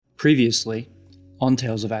Previously, on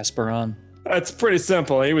Tales of Asperon. It's pretty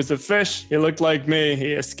simple. He was a fish. He looked like me.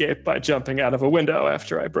 He escaped by jumping out of a window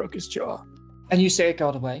after I broke his jaw. And you say it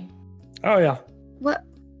got away? Oh, yeah. What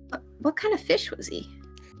kind of fish was he?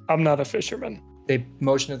 I'm not a fisherman. They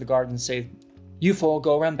motion to the guard and say, "You four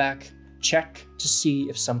go around back, check to see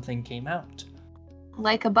if something came out."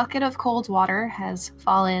 Like a bucket of cold water has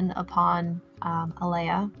fallen upon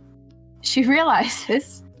Alea. She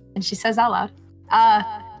realizes, and she says out loud,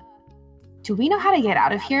 do we know how to get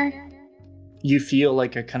out of here? You feel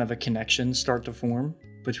like a kind of a connection start to form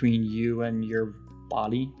between you and your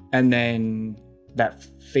body, and then that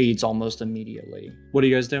fades almost immediately. What do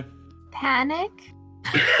you guys do? Panic?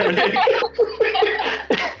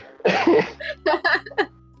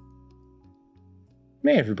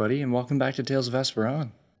 Hey everybody, and welcome back to Tales of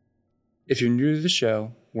Asperon. If you're new to the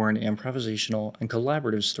show, we're an improvisational and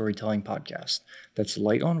collaborative storytelling podcast that's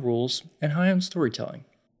light on rules and high on storytelling.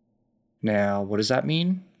 Now, what does that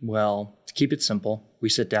mean? Well, to keep it simple, we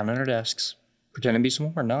sit down at our desks, pretend to be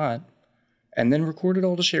someone we're not, and then record it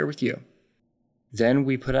all to share with you. Then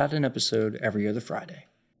we put out an episode every other Friday.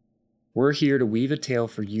 We're here to weave a tale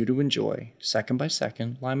for you to enjoy, second by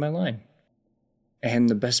second, line by line. And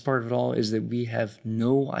the best part of it all is that we have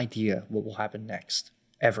no idea what will happen next,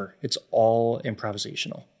 ever. It's all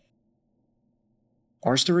improvisational.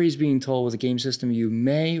 Our story is being told with a game system you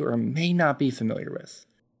may or may not be familiar with.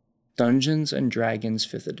 Dungeons & Dragons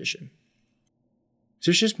 5th edition.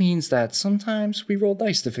 This just means that sometimes we roll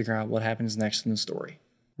dice to figure out what happens next in the story.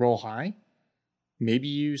 Roll high? Maybe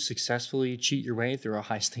you successfully cheat your way through a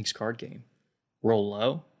high-stakes card game. Roll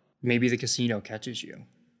low? Maybe the casino catches you.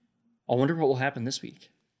 I wonder what will happen this week.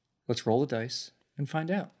 Let's roll the dice and find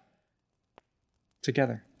out.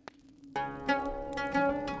 Together.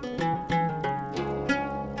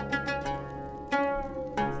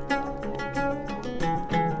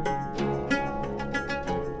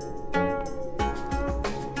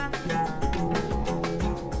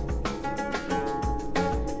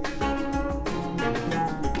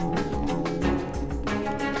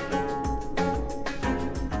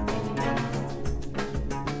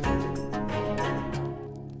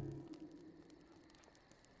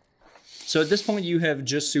 So at this point, you have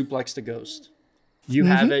just suplexed a ghost. You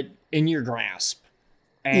have it in your grasp,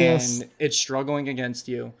 and it's struggling against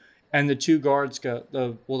you. And the two guards go.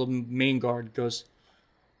 The main guard goes,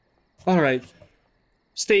 "All right."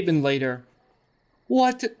 Statement later.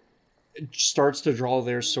 What? Starts to draw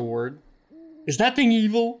their sword. Is that thing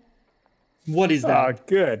evil? What is that? Oh,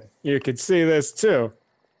 good. You could see this too.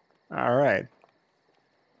 All right.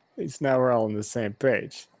 At least now we're all on the same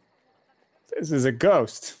page. This is a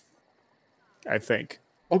ghost, I think.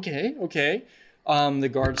 Okay. The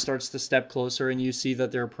guard starts to step closer, and you see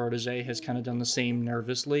that their protege has kind of done the same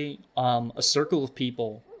nervously. A circle of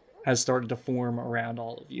people has started to form around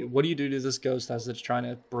all of you. What do you do to this ghost as it's trying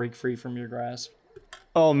to break free from your grasp?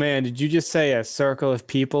 Oh man, did you just say a circle of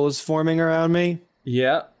people is forming around me?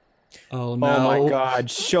 Yeah. Oh no. Oh my god,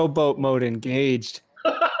 showboat mode engaged.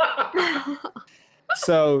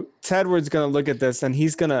 So Tedward's gonna look at this, and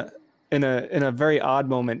he's gonna, in a very odd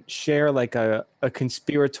moment, share like a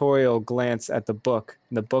conspiratorial glance at the book.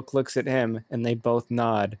 And the book looks at him, and they both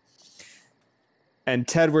nod. And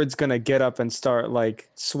Tedward's gonna get up and start like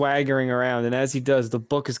swaggering around, and as he does, the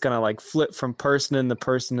book is gonna like flip from person to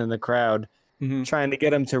person in the crowd, trying to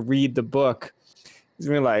get him to read the book. He's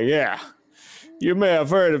gonna be like, "Yeah, you may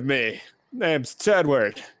have heard of me. Name's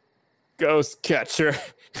Tedward, ghost catcher."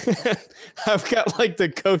 I've got like the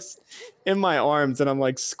ghost in my arms, and I'm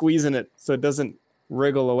like squeezing it so it doesn't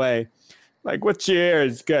wriggle away. Like, what you hear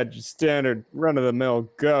is got your standard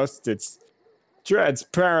run-of-the-mill ghost. It's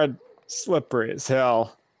transparent, slippery as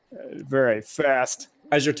hell, very fast.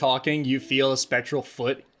 As you're talking, you feel a spectral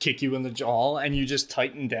foot kick you in the jaw, and you just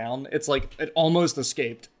tighten down. It's like it almost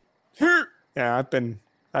escaped. Yeah, I've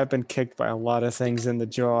been kicked by a lot of things in the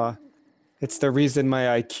jaw. It's the reason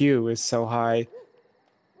my IQ is so high.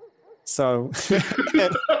 So,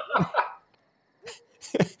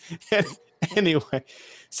 anyway,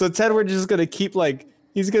 so Tedward is just going to keep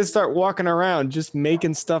he's going to start walking around just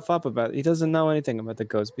making stuff up about it. He doesn't know anything about the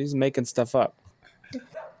ghost, but he's making stuff up.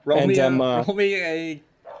 Roll me a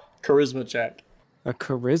charisma check. A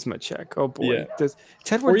charisma check. Oh boy. Yeah.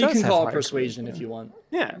 Tedward or you does can have call high it persuasion charisma. if you want.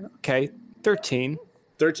 Yeah, okay. 13.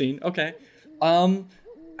 13, okay.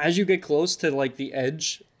 As you get close to the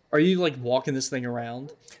edge, are you walking this thing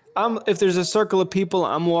around? If there's a circle of people,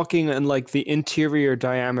 I'm walking in the interior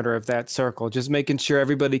diameter of that circle, just making sure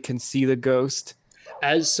everybody can see the ghost.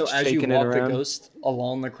 As you shaking it walk the around. ghost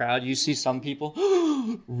along the crowd, you see some people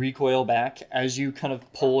recoil back as you kind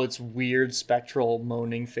of pull its weird spectral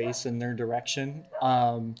moaning face in their direction.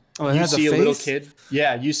 it You has a see a little face? kid.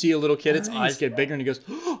 Yeah, you see a little kid. Its eyes get bigger, and he goes,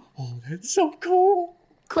 "Oh, that's so cool."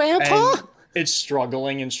 Grandpa? And it's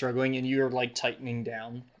struggling, and you're like tightening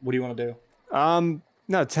down. What do you want to do?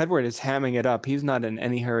 No, Tedward is hamming it up. He's not in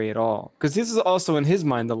any hurry at all. Because this is also in his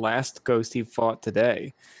mind the last ghost he fought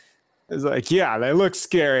today. It's like, yeah, they look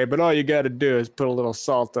scary, but all you got to do is put a little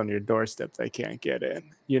salt on your doorstep. They can't get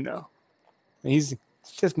in, you know. He's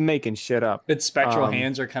just making shit up. Its spectral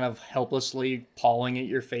hands are kind of helplessly pawing at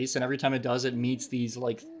your face, and every time it does, it meets these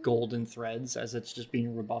like golden threads as it's just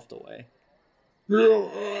being rebuffed away.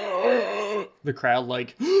 The crowd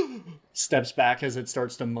like steps back as it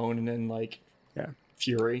starts to moan in like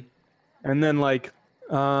fury. And then like,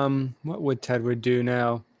 what would Tedward do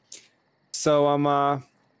now? So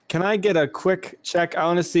can I get a quick check? I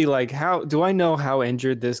want to see like how do I know how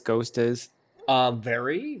injured this ghost is?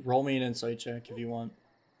 Very. Roll me an insight check if you want.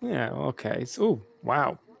 Yeah, okay. So, ooh,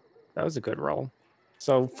 wow. That was a good roll.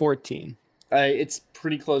 So 14. It's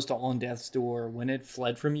pretty close to on death's door. When it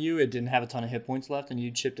fled from you, it didn't have a ton of hit points left, and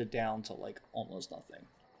you chipped it down to like almost nothing.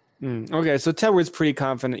 Okay, so Tedward's pretty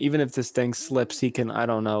confident. Even if this thing slips, he can, I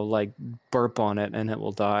don't know, like burp on it and it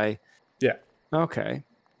will die. Yeah. Okay.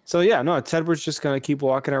 So yeah, no, Tedward's just gonna keep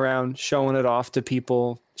walking around, showing it off to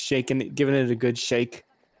people, shaking it, giving it a good shake.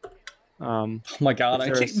 Oh my god,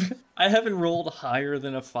 I haven't rolled higher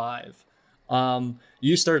than a 5.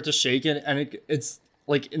 You start to shake it, and it's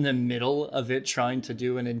like in the middle of it trying to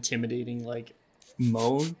do an intimidating like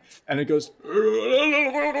moan, and it goes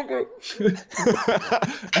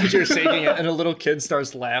as you're shaking it, and a little kid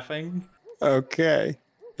starts laughing. Okay.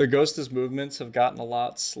 The ghost's movements have gotten a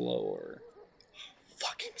lot slower.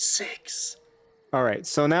 Fucking 6. All right,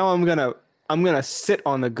 so now I'm gonna sit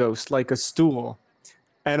on the ghost like a stool,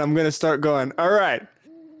 and I'm gonna start going. All right,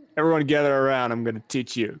 everyone gather around. I'm gonna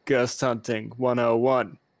teach you ghost hunting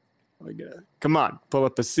 101. Come on, pull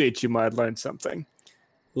up a seat. You might learn something.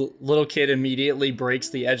 Little kid immediately breaks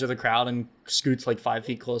the edge of the crowd and scoots like 5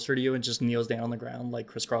 feet closer to you and just kneels down on the ground like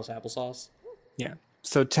crisscross applesauce. Yeah.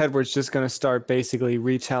 So Tedward's just gonna start basically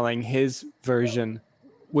retelling his version,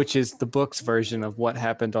 which is the book's version of what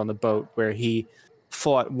happened on the boat, where he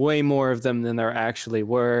fought way more of them than there actually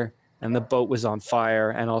were, and the boat was on fire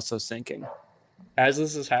and also sinking. As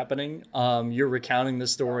this is happening, you're recounting the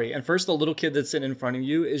story, and first the little kid that's sitting in front of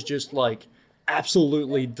you is just like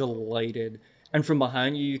absolutely delighted, and from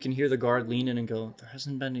behind you can hear the guard lean in and go, "There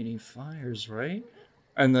hasn't been any fires, right?"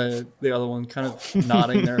 And the other one kind of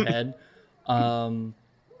nodding their head, and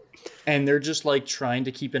they're just like trying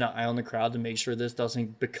to keep an eye on the crowd to make sure this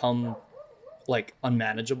doesn't become like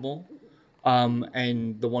unmanageable.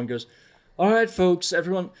 And the one goes, "All right, folks,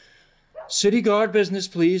 everyone, city guard business,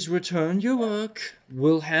 please return your work.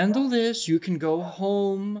 We'll handle this. You can go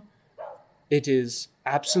home. It is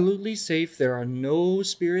absolutely safe. There are no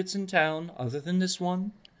spirits in town other than this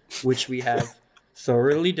one, which we have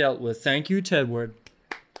thoroughly dealt with. Thank you, Tedward."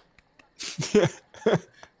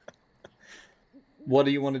 What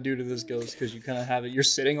do you want to do to this ghost? Because you kind of have it. You're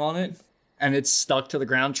sitting on it, and it's stuck to the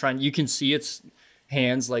ground. You can see its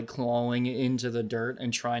hands like clawing into the dirt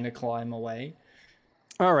and trying to climb away.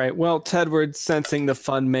 All right. Well, Tedward, sensing the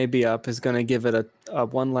fun may be up, is going to give it a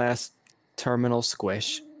one last terminal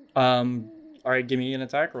squish. All right, give me an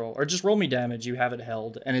attack roll. Or just roll me damage. You have it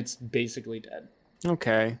held, and it's basically dead.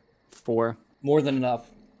 Okay. 4. More than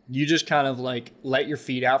enough. You just kind of like let your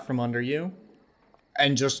feet out from under you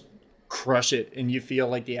and just crush it, and you feel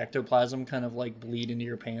like the ectoplasm kind of like bleed into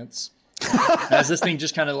your pants. As this thing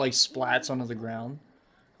just kind of like splats onto the ground.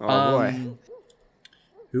 Oh, boy.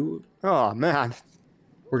 Who? Oh, man.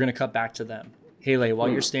 We're going to cut back to them. Haley, while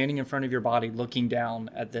you're standing in front of your body looking down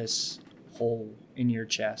at this hole in your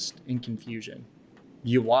chest in confusion,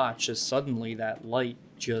 you watch as suddenly that light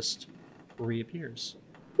just reappears.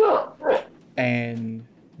 And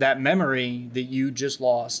that memory that you just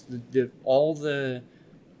lost, all the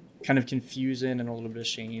kind of confusion and a little bit of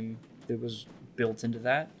shame that was built into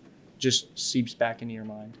that, just seeps back into your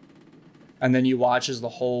mind. And then you watch as the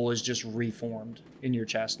hole is just reformed in your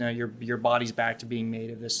chest. Now your body's back to being made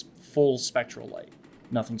of this full spectral light.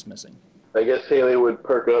 Nothing's missing. I guess Haley would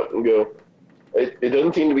perk up and go, it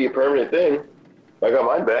doesn't seem to be a permanent thing. I got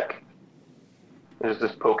mine back. There's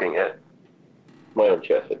just poking at my own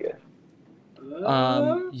chest, I guess.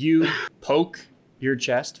 You poke your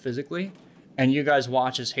chest physically, and you guys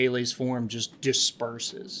watch as Haley's form just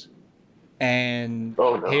disperses. And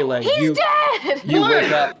Haley, you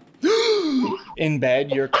wake up in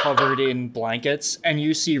bed. You're covered in blankets, and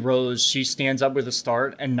you see Rose. She stands up with a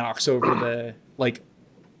start and knocks over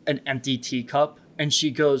an empty teacup And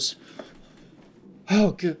she goes,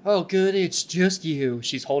 oh, good, it's just you.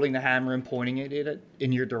 She's holding the hammer and pointing it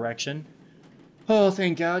in your direction. Oh,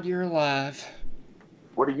 thank God you're alive.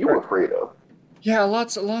 What are you afraid of? Yeah,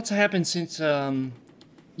 lots happened since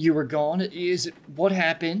you were gone. What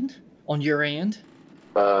happened on your end?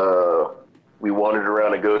 We wandered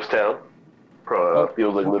around a ghost town.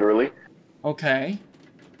 Feels like literally. Okay.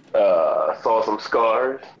 Saw some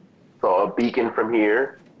scars. Saw a beacon from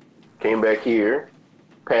here. Came back here.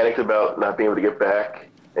 Panicked about not being able to get back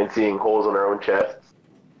and seeing holes in our own chests.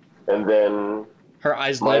 And then her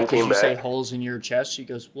eyes mine lit because came you say back. holes in your chest. She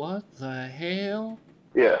goes, what the hell?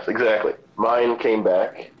 Yes, exactly. Mine came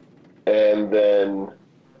back, and then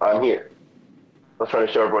I'm here. I was trying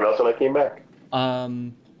to show everyone else when I came back.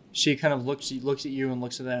 She kind of looks at you and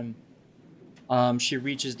looks at them. She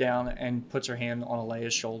reaches down and puts her hand on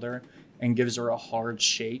Alea's shoulder and gives her a hard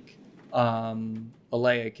shake.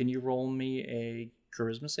 Alea, can you roll me a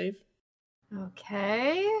charisma save?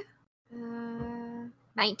 Okay.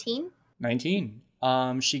 19. 19.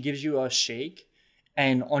 She gives you a shake,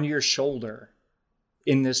 and on your shoulder,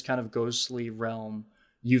 in this kind of ghostly realm,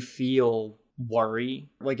 you feel worry,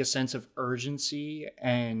 like a sense of urgency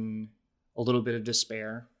and a little bit of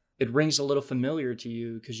despair. It rings a little familiar to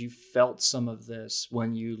you because you felt some of this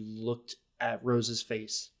when you looked at Rose's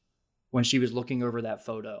face, when she was looking over that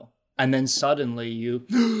photo. And then suddenly you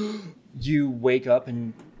wake up,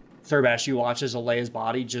 and Thurbash, you watch as Alea's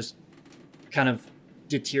body just kind of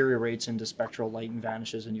deteriorates into spectral light and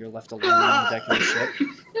vanishes, and you're left alone on the deck of the ship.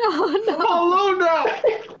 Oh no. Oh no!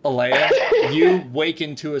 Alea, you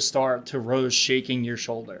waken to a start to Rose shaking your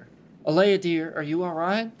shoulder. Alea, dear, are you all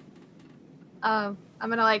right? I'm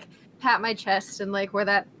gonna like pat my chest and like where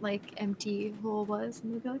that like empty hole was,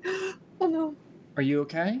 and be like, oh no. Are you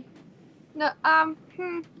okay? No.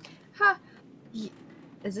 Huh.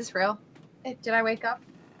 Is this real? Did I wake up?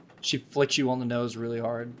 She flicks you on the nose really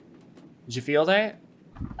hard. Did you feel that?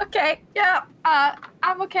 Okay. Yeah.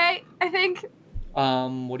 I'm okay. I think.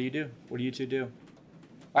 What do you do? What do you two do?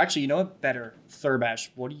 Actually, you know what? Better. Thurbash,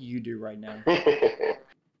 what do you do right now?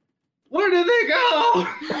 Where did they go?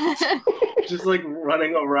 Just like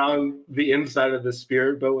running around the inside of the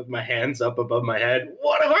spirit boat with my hands up above my head.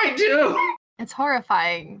 What do I do? It's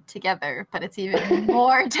horrifying together, but it's even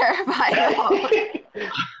more terrifying.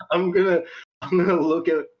 I'm gonna look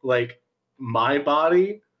at like my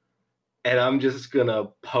body, and I'm just gonna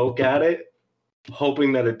poke at it,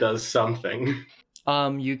 hoping that it does something.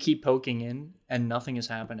 You keep poking in, and nothing is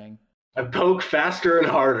happening. I poke faster and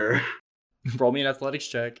harder. Roll me an athletics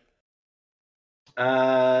check.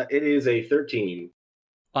 It is a 13.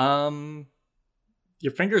 Your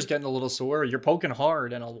finger's getting a little sore. You're poking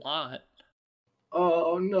hard and a lot.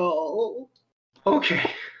 Oh no.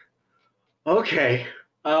 Okay.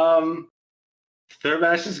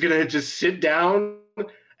 Thurbash is gonna just sit down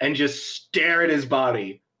and just stare at his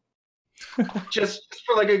body. just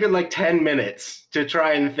for like a good 10 minutes to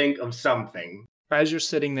try and think of something. As you're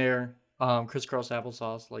sitting there, crisscross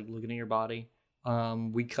applesauce, like looking at your body,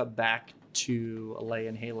 we cut back to Alea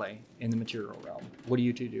and Haley in the material realm. What do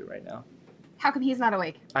you two do right now? How come he's not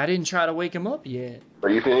awake? I didn't try to wake him up yet. Are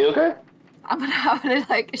you feeling okay? I'm gonna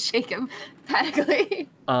like shake him panically.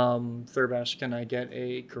 Thurbash, can I get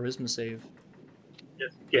a charisma save?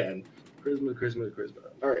 Yes, you can. Charisma.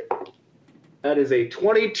 All right. That is a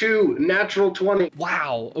 22, natural 20.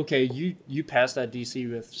 Wow. Okay, you passed that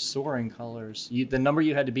DC with soaring colors. The number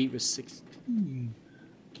you had to beat was 16.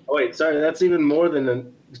 Oh wait, sorry, that's even more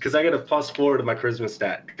than because I get a +4 to my charisma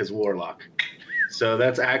stat because Warlock. So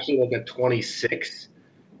that's actually like a 26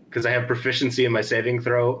 because I have proficiency in my saving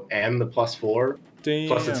throw and the +4. Damn.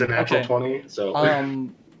 Plus it's a natural 20. So how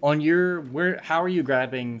are you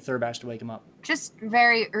grabbing Thurbash to wake him up? Just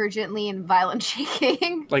very urgently and violent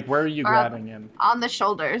shaking. Like, where are you grabbing him? On the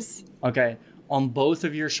shoulders. Okay, on both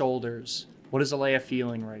of your shoulders. What is Alea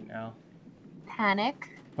feeling right now? Panic.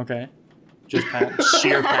 Okay, just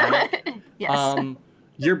sheer panic. Yes.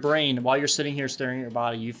 Your brain, while you're sitting here staring at your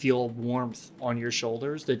body, you feel warmth on your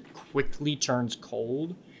shoulders that quickly turns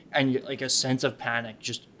cold, and like a sense of panic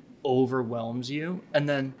just overwhelms you, and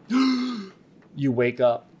then you wake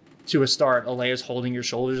up to a start. Alea's holding your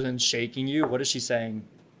shoulders and shaking you. What is she saying?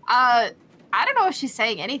 I don't know if she's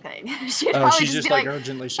saying anything. She'd Oh, probably she's just be like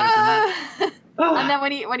urgently shaking you. And then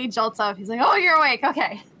when he jolts up, he's like, "Oh, you're awake.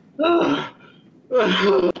 Okay."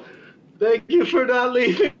 Thank you for not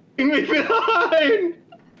leaving me behind.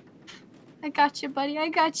 I got you, buddy. I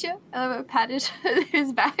got you. And I'm gonna pat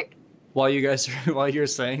his back. While you're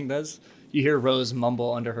saying this, you hear Rose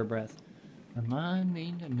mumble under her breath, "Remind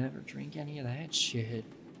me to never drink any of that shit."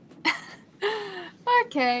 I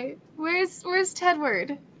Okay. Where's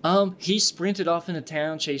Tedward? He sprinted off into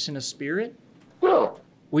town chasing a spirit. No,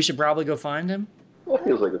 We should probably go find him. that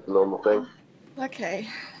feels like it's a normal thing. Okay.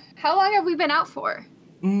 How long have we been out for?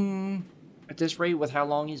 At this rate, with how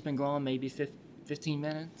long he's been gone, maybe 15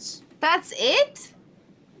 minutes. That's it?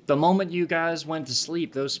 The moment you guys went to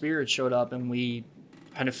sleep, those spirits showed up and we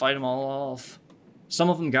had to fight them all off. Some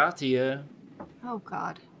of them got to you. Oh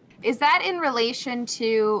God. Is that in relation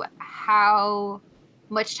to how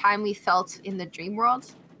much time we felt in the dream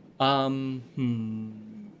world?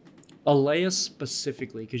 Alea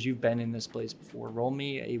specifically, because you've been in this place before. Roll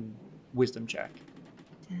me a wisdom check.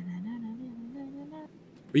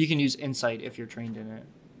 Or you can use insight if you're trained in it.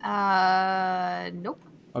 Nope.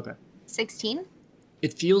 Okay. 16?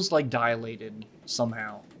 It feels like dilated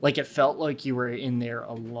somehow. Like it felt like you were in there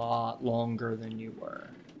a lot longer than you were.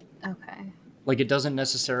 Okay. Like it doesn't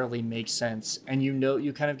necessarily make sense. And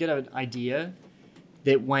you kind of get an idea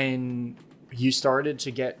that when you started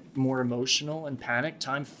to get more emotional and panic,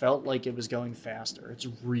 time felt like it was going faster. It's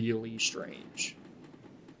really strange.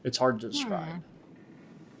 It's hard to describe.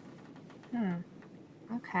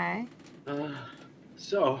 Okay.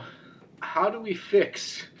 So, how do we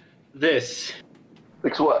fix this?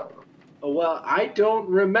 Fix what? Oh, well, I don't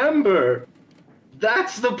remember.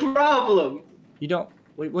 That's the problem. You don't...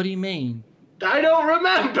 Wait, what do you mean? I don't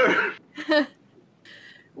remember. I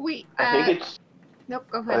think it's. Nope,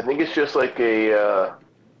 go I ahead. think it's just like a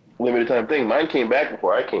limited time thing. Mine came back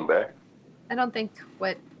before I came back. I don't think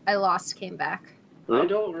what I lost came back. I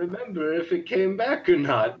don't remember if it came back or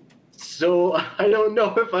not. So I don't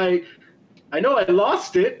know if I know I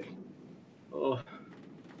lost it. Oh,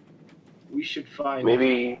 we should find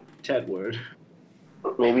Maybe Tedward.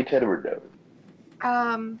 Tedward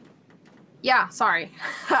knows. Yeah, sorry.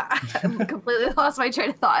 I completely lost my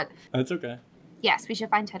train of thought. That's okay. Yes, we should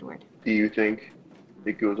find Tedward. Do you think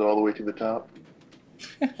it goes all the way to the top?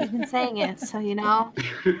 He's been saying it, so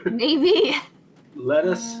maybe. Let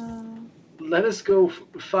us go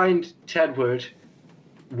find Tedward.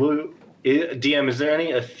 DM, is there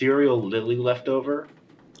any ethereal lily left over?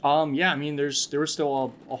 Yeah, I mean, there was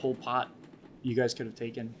still a whole pot you guys could have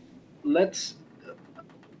taken. Let's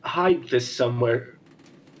hide this somewhere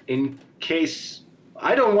in case.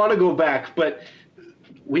 I don't want to go back, but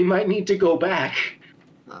we might need to go back.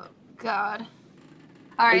 Oh, God.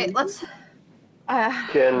 All right, let's...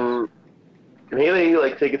 Can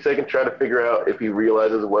Haley take a second, try to figure out if he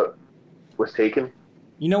realizes what was taken?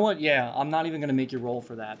 You know what? Yeah, I'm not even going to make you roll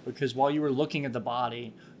for that, because while you were looking at the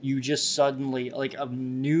body, you just suddenly, a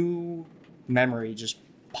new memory just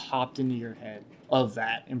popped into your head of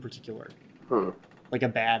that in particular. Like a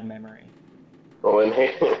bad memory. Oh, and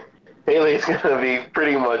Haley's going to be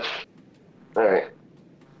pretty much... Alright,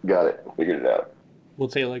 got it, figured it out.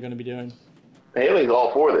 What's Haley going to be doing? Haley's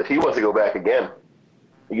all for this. He wants to go back again.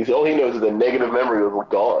 Because all he knows is the negative memory was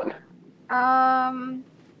gone.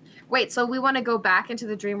 Wait, so we want to go back into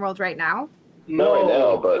the dream world right now? Not right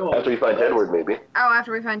now, but no. after we find Tedward, maybe. Oh,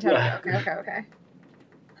 after we find Tedward. Yeah. Okay.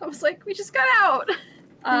 I was like, we just got out.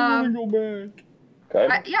 Go back.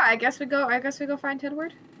 Okay. I guess we go find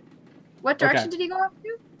Tedward. What direction did he go up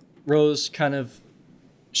to? Rose kind of,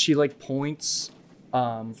 she points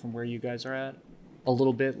from where you guys are at a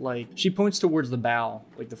little bit. She points towards the bow,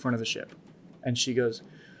 the front of the ship. And she goes,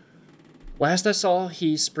 last I saw,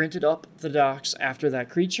 he sprinted up the docks after that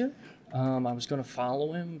creature. I was going to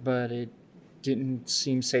follow him, but it didn't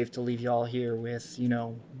seem safe to leave y'all here with,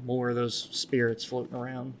 more of those spirits floating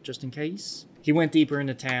around, just in case. He went deeper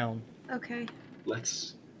into town. Okay.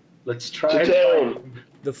 Let's try. To town.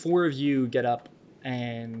 The four of you get up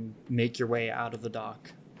and make your way out of the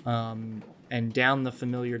dock, and down the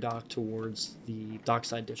familiar dock towards the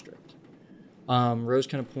dockside district. Rose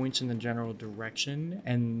kind of points in the general direction,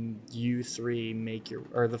 and you three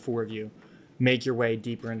the four of you, make your way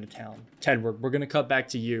deeper into town. Tedward, we're going to cut back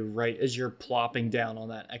to you right as you're plopping down on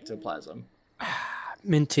that ectoplasm.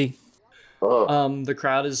 Minty. Oh. The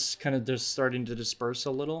crowd is kind of just starting to disperse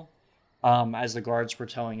a little, as the guards were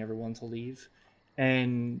telling everyone to leave.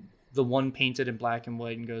 And the one painted in black and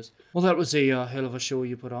white and goes, well, that was a hell of a show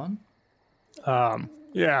you put on.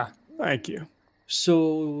 Yeah, thank you.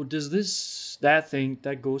 So does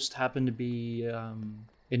that ghost happen to be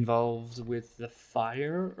involved with the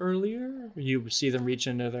fire earlier? You see them reach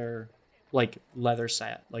into their leather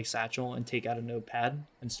satchel and take out a notepad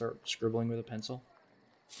and start scribbling with a pencil.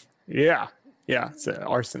 Yeah, it's an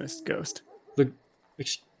arsonist ghost.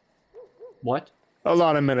 What? Hold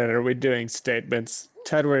on a minute, are we doing statements?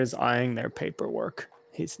 Tedward is eyeing their paperwork.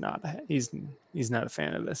 He's not a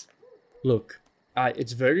fan of this. Look,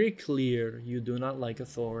 it's very clear you do not like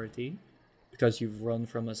authority, because you've run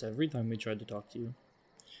from us every time we tried to talk to you.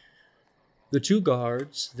 The 2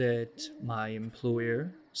 guards that my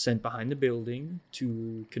employer sent behind the building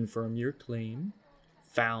to confirm your claim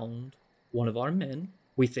found one of our men,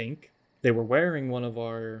 we think. They were wearing one of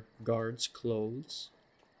our guards' clothes,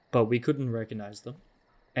 but we couldn't recognize them.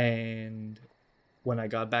 And when I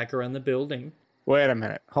got back around the building... Wait a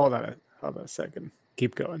minute. Hold on a second.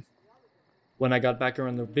 Keep going. When I got back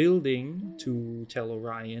around the building to tell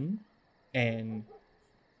Orion and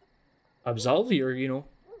absolve your,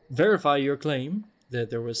 verify your claim that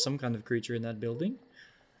there was some kind of creature in that building,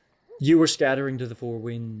 you were scattering to the 4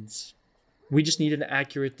 winds. We just need an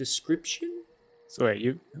accurate description. So wait,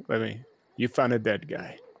 you found a dead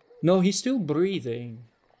guy. No, he's still breathing.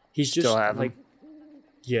 He's just Still have him? like,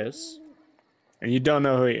 yes. And you don't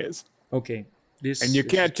know who he is. Okay. And you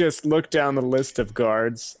can't just look down the list of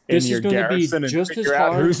guards in This is your gonna be garrison and just as figure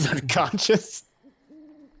out hard. who's unconscious.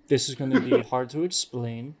 This is going to be hard to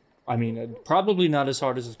explain. I mean, probably not as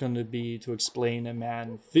hard as it's going to be to explain a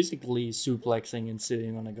man physically suplexing and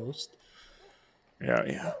sitting on a ghost.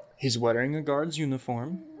 Yeah. He's wearing a guard's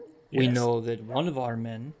uniform. We Yes. know that one of our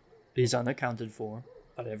men is unaccounted for,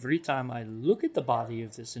 but every time I look at the body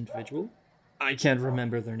of this individual, I can't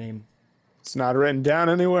remember their name. It's not written down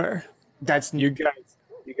anywhere. That's You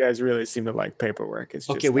guys really seem to like paperwork. It's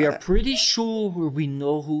just okay. We are that. pretty sure we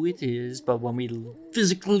know who it is, but when we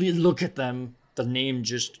physically look at them, the name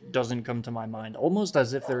just doesn't come to my mind. Almost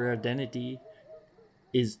as if their identity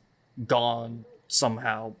is gone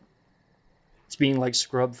somehow. It's being like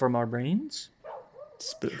scrubbed from our brains.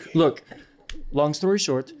 Spooky. Look, long story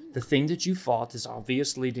short, the thing that you fought is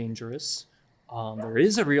obviously dangerous. There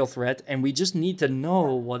is a real threat, and we just need to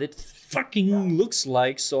know what it fucking looks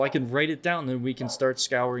like so I can write it down and we can start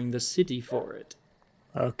scouring the city for it.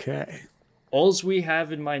 Okay. Alls we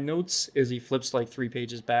have in my notes is he flips like 3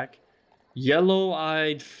 pages back.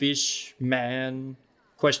 Yellow-eyed fish man,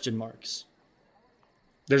 question marks.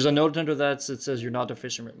 There's a note under that says you're not a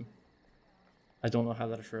fisherman. I don't know how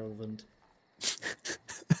that's relevant.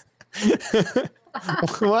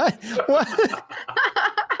 What?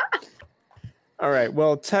 All right.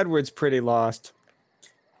 Well, Tedward's pretty lost,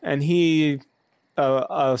 and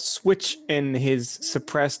a switch in his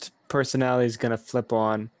suppressed personality is gonna flip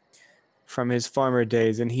on from his farmer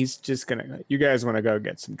days, and he's just gonna. You guys want to go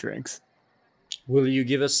get some drinks? Will you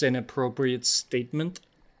give us an appropriate statement?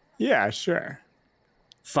 Yeah, sure.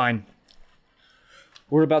 Fine.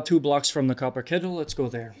 We're about 2 blocks from the Copper Kettle. Let's go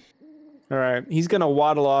there. All right. He's gonna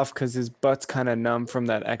waddle off because his butt's kind of numb from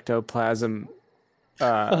that ectoplasm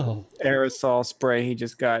aerosol spray he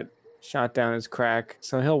just got shot down his crack.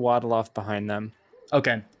 So he'll waddle off behind them.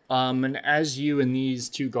 Okay. And as you and these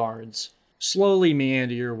 2 guards slowly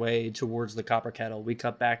meander your way towards the Copper Kettle, we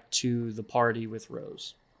cut back to the party with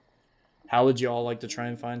Rose. How would you all like to try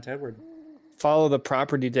and find Tedward? Follow the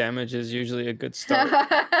property damage is usually a good start. That's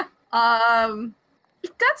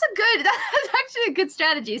actually a good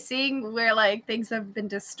strategy, seeing where like things have been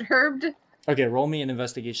disturbed. Okay, roll me an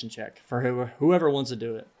investigation check for whoever wants to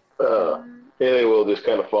do it. Haley will just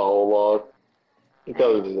kind of follow along.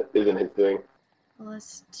 Intelligence isn't his thing.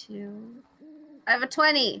 +2. I have a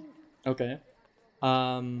 20. Okay.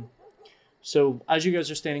 So as you guys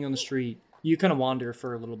are standing on the street, you kind of wander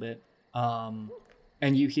for a little bit, and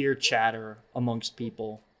you hear chatter amongst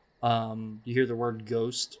people. You hear the word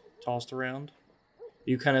ghost tossed around.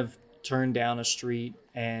 You kind of turn down a street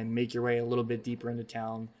and make your way a little bit deeper into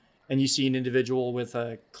town, and you see an individual with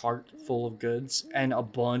a cart full of goods and a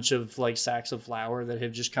bunch of like sacks of flour that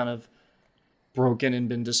have just kind of broken and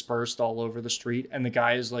been dispersed all over the street, and the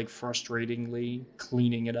guy is like frustratingly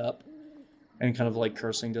cleaning it up and kind of like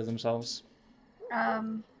cursing to themselves.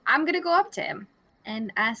 I'm gonna go up to him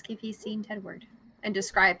and ask if he's seen Tedward and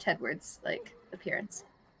describe Tedward's like appearance.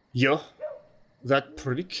 Yeah, that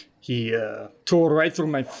prick. He tore right through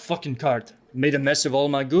my fucking cart. Made a mess of all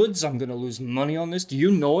my goods. I'm gonna lose money on this. Do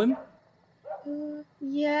you know him?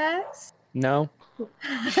 Yes. No? I'm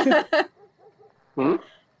You know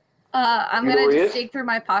gonna who he just is? dig through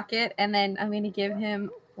my pocket and then I'm gonna give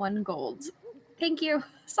him 1 gold. Thank you.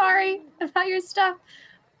 Sorry about your stuff.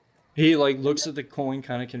 He like looks at the coin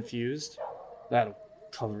kind of confused. That'll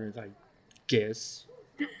cover it, I guess.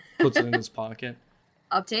 Puts it in his pocket.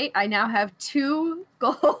 Update. I now have 2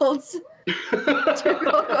 golds. 2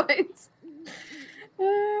 gold coins.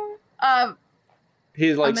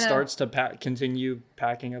 He like I'm gonna- starts to continue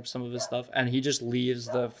packing up some of his stuff, and he just leaves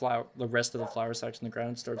the rest of the flour sacks on the ground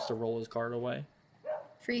and starts to roll his cart away.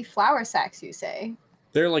 Free flour sacks, you say?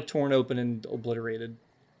 They're like torn open and obliterated.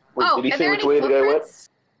 Wait, did he are say there which any way the guy went? footprints?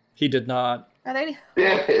 He did not. Are there any?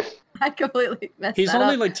 Damn it. I completely messed He's that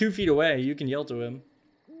only up. like 2 feet away. You can yell to him.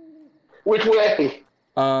 Which way?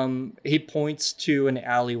 He points to an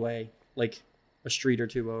alleyway, like a street or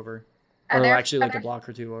two over. Are Or there- actually are like a there- block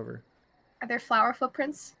or two over. Are there flower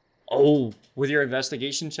footprints? Oh, with your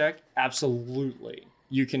investigation check? Absolutely.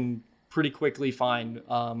 You can pretty quickly find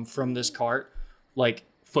from this cart like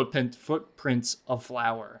footprints of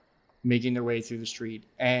flower making their way through the street.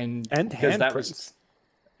 And because handprints.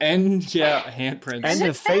 and yeah, handprints. And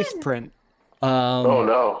a face print. Oh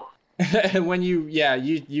no. When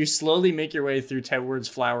you slowly make your way through Tedward's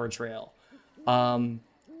flower trail, and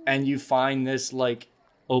you find this like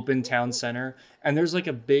open town center, and there's like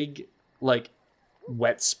a big like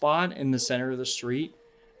wet spot in the center of the street,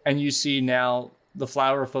 and you see now the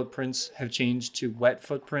flower footprints have changed to wet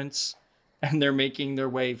footprints, and they're making their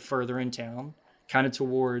way further in town, kind of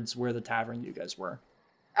towards where the tavern you guys were.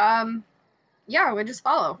 Yeah, we just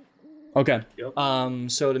follow. Okay. Yep.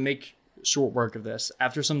 So to make short work of this,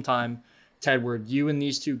 after some time, Tedward, you and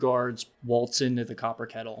these 2 guards waltz into the Copper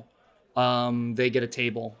Kettle. They get a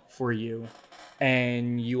table for you,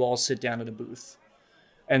 and you all sit down at a booth.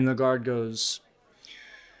 And the guard goes,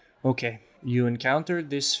 "Okay, you encountered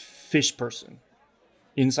this fish person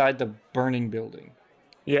inside the burning building.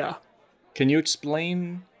 Yeah. Can you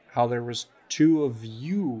explain how there was 2 of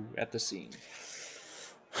you at the scene?"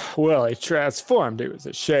 Well, he transformed. He was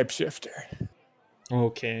a shapeshifter.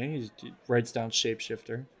 Okay, he writes down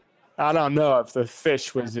shapeshifter. I don't know if the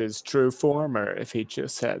fish was his true form or if he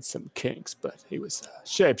just had some kinks, but he was a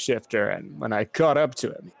shapeshifter, and when I caught up to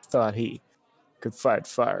him, he thought he could fight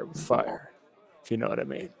fire with fire, if you know what I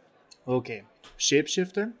mean. Okay,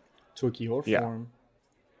 shapeshifter took your Yeah. form.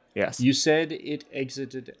 Yes. You said it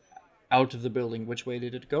exited out of the building. Which way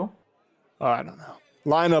did it go? I don't know.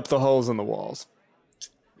 Line up the holes in the walls.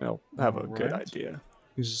 You'll have a good Alright. idea.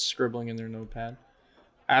 He's just scribbling in their notepad.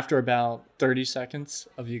 After about 30 seconds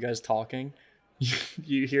of you guys talking,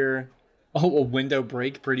 you hear a window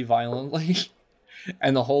break pretty violently,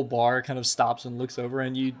 and the whole bar kind of stops and looks over,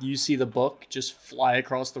 and you see the book just fly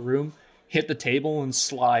across the room, hit the table, and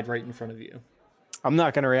slide right in front of you. I'm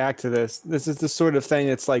not going to react to this. This is the sort of thing,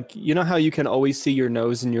 it's like, you know how you can always see your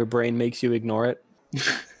nose and your brain makes you ignore it?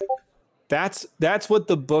 That's what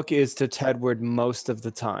the book is to Tedward most of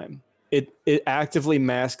the time. It actively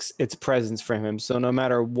masks its presence from him. So no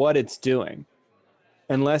matter what it's doing,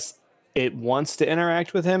 unless it wants to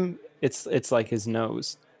interact with him, it's like his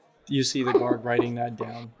nose. You see the guard writing that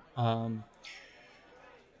down.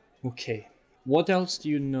 Okay. What else do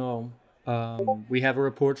you know? We have a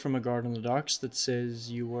report from a guard on the docks that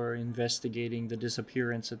says you were investigating the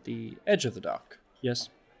disappearance at the edge of the dock. Yes?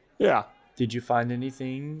 Yeah. Did you find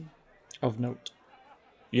anything of note?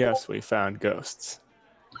 Yes, we found ghosts.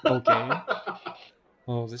 Okay.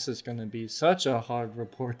 Oh, this is gonna be such a hard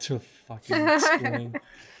report to fucking explain.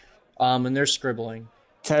 And they're scribbling.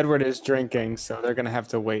 Tedward is drinking, so they're going to have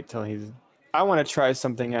to wait till he's... I want to try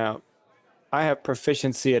something out. I have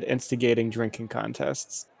proficiency at instigating drinking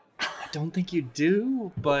contests. I don't think you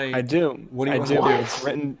do, but I do. What do you I want do.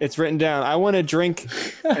 to do? It's written down. I want to drink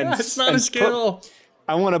and That's not and a skill.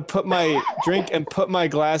 I want to put my drink and put my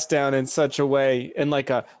glass down in such a way, and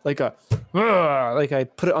like I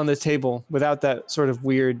put it on the table without that sort of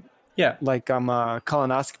weird, Yeah. like I'm a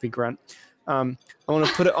colonoscopy grunt. I want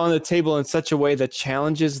to put it on the table in such a way that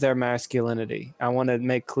challenges their masculinity. I want to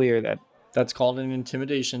make clear that. That's called an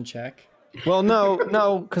intimidation check. Well,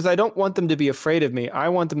 no, because I don't want them to be afraid of me. I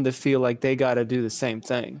want them to feel like they got to do the same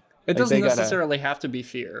thing. It Like doesn't they gotta- necessarily have to be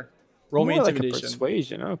fear. Roll me More like a intimidation.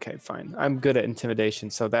 persuasion. Okay, fine. I'm good at intimidation,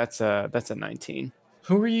 so that's a 19.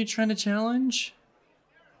 Who are you trying to challenge?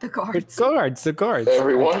 The The guards. guards.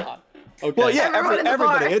 Everyone. Okay. Well, yeah, Everyone in the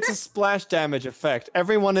everybody. bar. It's a splash damage effect.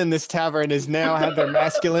 Everyone in this tavern has now had their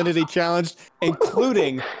masculinity challenged,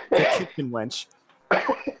 including the kitchen wench.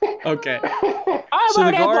 Okay. I So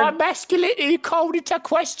the guard- masculinity called into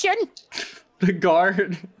question. The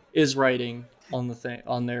guard is writing on the thing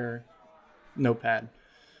on their notepad.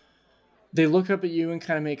 They look up at you and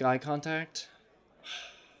kind of make eye contact.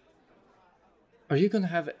 Are you going to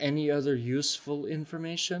have any other useful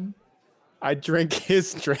information? I drink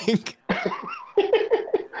his drink.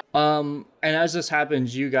 And as this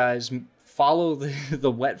happens, you guys follow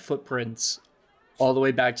the wet footprints all the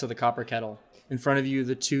way back to the Copper Kettle. In front of you,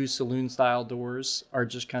 the 2 saloon-style doors are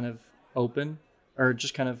just kind of open, or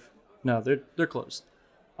just kind of no, they're closed.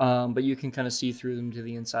 But you can kind of see through them to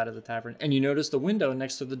the inside of the tavern, and you notice the window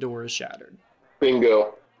next to the door is shattered.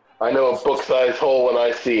 Bingo. I know a book-sized hole when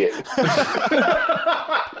I see it.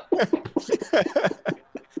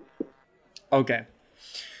 Okay.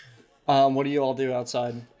 What do you all do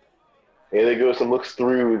outside? Haley goes and looks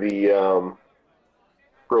through the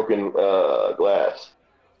broken glass.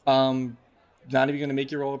 Not even going to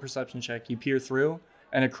make you roll a perception check. You peer through,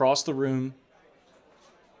 and across the room,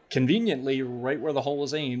 conveniently, right where the hole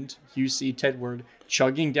was aimed, you see Tedward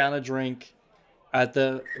chugging down a drink at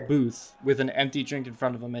the booth with an empty drink in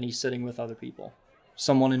front of him, and he's sitting with other people.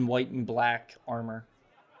 Someone in white and black armor.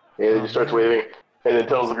 Haley just starts waving, and then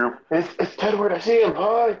tells the group, "It's Tedward. I see him.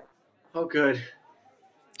 Hi." Oh, good.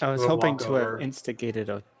 I was We'll hoping walk to have over. instigated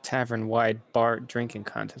a tavern-wide bar drinking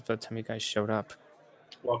contest by the time you guys showed up.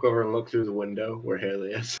 Walk over and look through the window where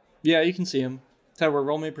Haley is. Yeah, you can see him. Tedward,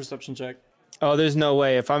 roll me a perception check. Oh, there's no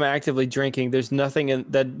way. If I'm actively drinking, there's nothing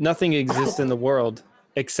nothing exists in the world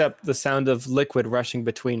except the sound of liquid rushing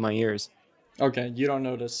between my ears. Okay, you don't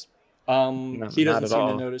notice. He not doesn't at seem to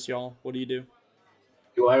all. notice y'all. What do you do?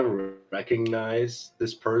 Do I recognize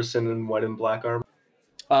this person in white and black armor?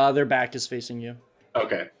 Their back is facing you.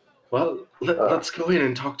 Okay. Well, let's go in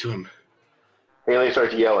and talk to him. Haley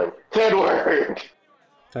starts yelling, "Tedward!"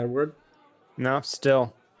 Tedward, No,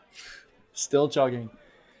 still. still chugging.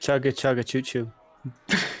 Chugga chugga choo choo.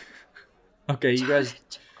 Okay, you guys.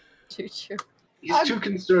 Choo-choo. He's too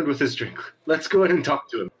concerned with his drink. Let's go in and talk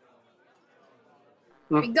to him.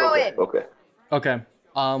 We go in. Okay. Okay.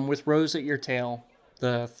 With Rose at your tail,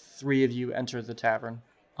 the three of you enter the tavern.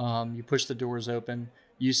 You push the doors open.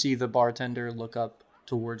 You see the bartender look up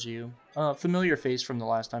towards you. Familiar face from the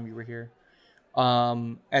last time you were here.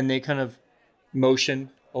 And they kind of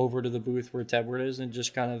motion over to the booth where Tedward is and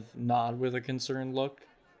just kind of nod with a concerned look.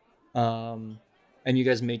 And you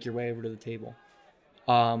guys make your way over to the table.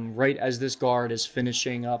 Right as this guard is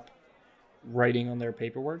finishing up writing on their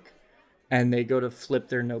paperwork, and they go to flip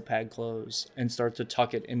their notepad close and start to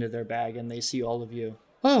tuck it into their bag, and they see all of you.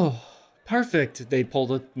 Oh, perfect. They pull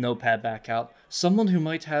the notepad back out. Someone who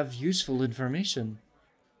might have useful information.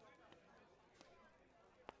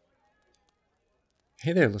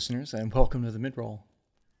 Hey there, listeners, and welcome to the mid-roll.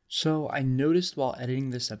 So I noticed while editing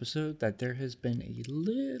this episode that there has been a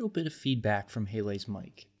little bit of feedback from Haley's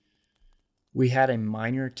mic. We had a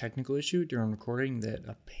minor technical issue during recording that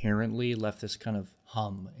apparently left this kind of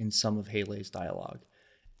hum in some of Haley's dialogue.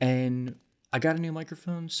 And I got a new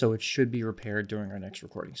microphone, so it should be repaired during our next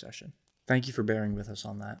recording session. Thank you for bearing with us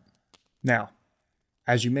on that. Now,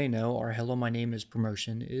 as you may know, our Hello My Name Is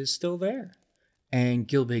promotion is still there. And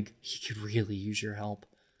Gilbig, he could really use your help.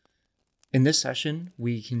 In this session,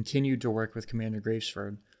 we continued to work with Commander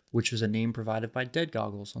Gravesford, which was a name provided by Dead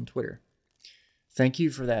Goggles on Twitter. Thank you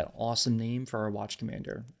for that awesome name for our watch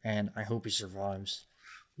commander, and I hope he survives.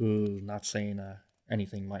 Ooh, not saying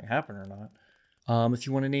anything might happen or not. If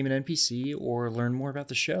you want to name an NPC or learn more about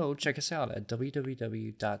the show, check us out at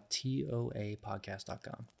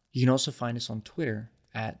www.toapodcast.com. You can also find us on Twitter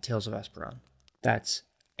at Tales of Esperon. That's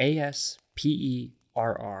ASPERRAN.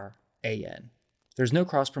 There's no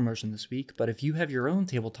cross promotion this week, but if you have your own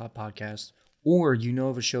tabletop podcast, or you know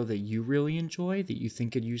of a show that you really enjoy that you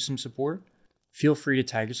think could use some support, feel free to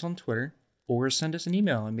tag us on Twitter or send us an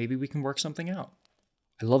email and maybe we can work something out.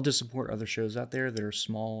 I love to support other shows out there that are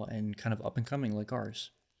small and kind of up and coming like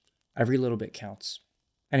ours. Every little bit counts.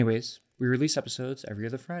 Anyways, we release episodes every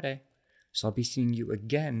other Friday, so I'll be seeing you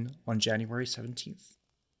again on January 17th.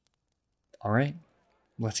 All right,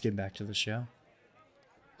 let's get back to the show.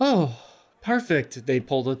 Oh, perfect. They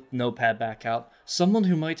pull the notepad back out. Someone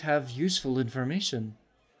who might have useful information.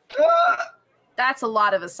 That's a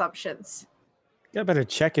lot of assumptions. You better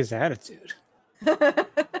check his attitude.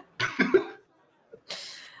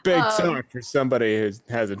 Big talk for somebody who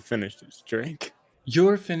hasn't finished his drink.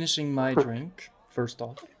 You're finishing my drink, first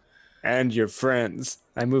off. And your friends.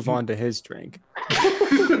 I move on to his drink.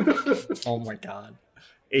 Oh my god.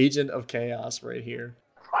 Agent of Chaos right here.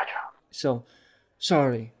 My job. So,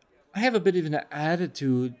 sorry. I have a bit of an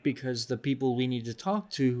attitude because the people we need to talk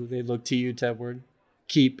to, they look to you, Tedward,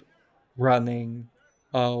 keep running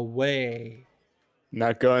away.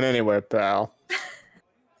 Not going anywhere, pal.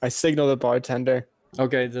 I signal the bartender.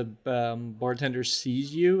 Okay, the bartender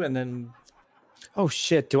sees you and then Oh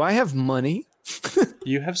shit, do I have money?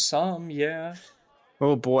 you have some, yeah.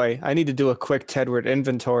 Oh boy, I need to do a quick Tedward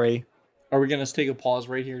inventory. Are we going to take a pause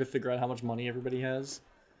right here to figure out how much money everybody has?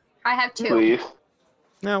 I have two. Please.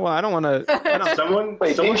 No, well, I don't want to. Someone,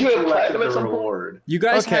 Wait, someone didn't you have collected platinum at the some point? reward. You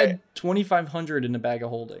guys Okay. had 2,500 in a bag of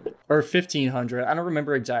holding. Or 1,500. I don't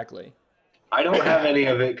remember exactly. I don't have any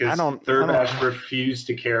of it I because don't- Third I don't- Batch refused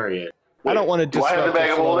to carry it. I don't want to Do I have the disrupt bag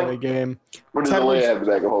the of flow of holding? the game. Where does Tedward's- Alea have the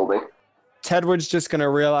bag of holding? Tedward's just gonna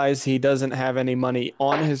realize he doesn't have any money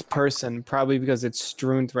on his person, probably because it's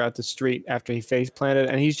strewn throughout the street after he face planted,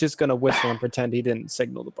 and he's just gonna whistle and pretend he didn't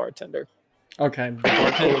signal the bartender. Okay, the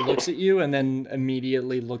bartender looks at you and then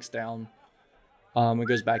immediately looks down. It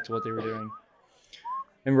goes back to what they were doing.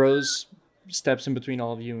 And Rose steps in between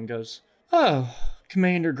all of you and goes, "Oh,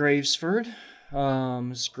 Commander Gravesford,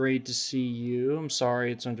 it's great to see you. I'm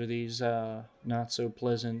sorry it's under these not so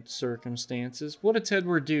pleasant circumstances. What did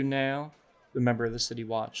Tedward do now?" The member of the City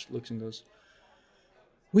Watch looks and goes,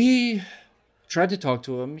 "We tried to talk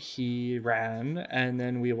to him. He ran, and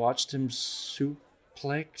then we watched him suplex."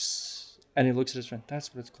 And he looks at his friend.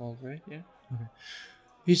 "That's what it's called, right? Yeah. Okay.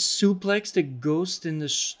 He suplexed a ghost in the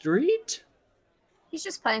street?" He's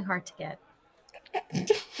just playing hard to get.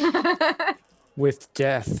 With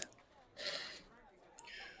death.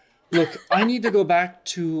 Look, I need to go back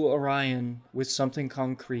to Orion with something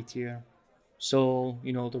concrete here. So,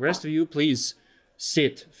 the rest of you, please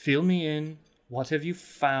sit, fill me in. What have you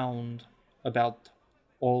found about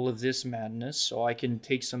all of this madness so I can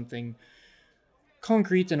take something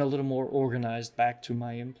concrete and a little more organized back to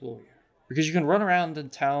my employer? Because you can run around the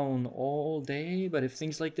town all day, but if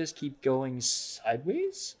things like this keep going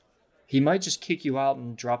sideways, he might just kick you out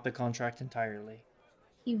and drop the contract entirely.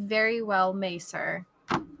 He very well may, sir.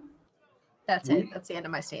 That's it. That's the end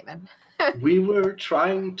of my statement. We were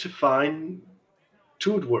trying to find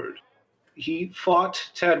Toodward. He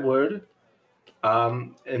fought Tedward,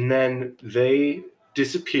 and then they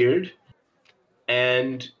disappeared.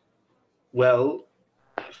 And, well,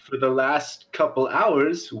 for the last couple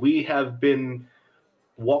hours, we have been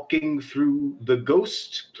walking through the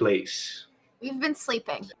ghost place. We've been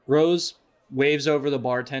sleeping. Rose waves over the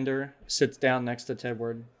bartender, sits down next to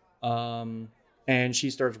Tedward, and she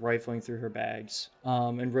starts rifling through her bags.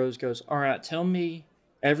 And Rose goes, "All right, tell me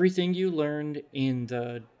everything you learned in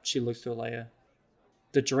the," she looks to Alea,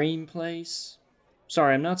 "the dream place."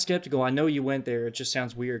 Sorry, I'm not skeptical. I know you went there. It just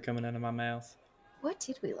sounds weird coming out of my mouth. What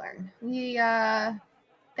did we learn?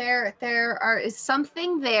 There is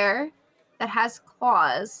something there that has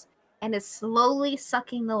claws and is slowly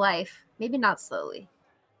sucking the life. Maybe not slowly.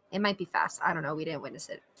 It might be fast. I don't know. We didn't witness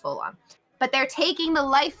it full on. But they're taking the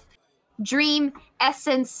life, dream,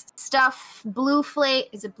 essence, stuff, blue flame.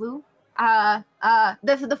 Is it blue?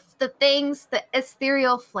 The things, the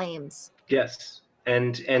ethereal flames. Yes.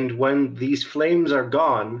 And when these flames are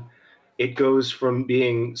gone, it goes from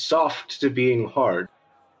being soft to being hard.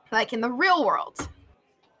 Like in the real world.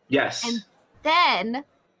 Yes. And then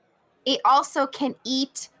it also can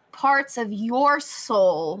eat parts of your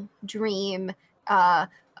soul, dream,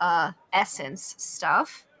 essence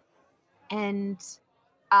stuff. And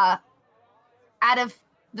out of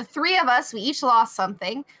the three of us, we each lost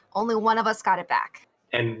something. Only one of us got it back.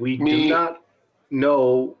 And we do not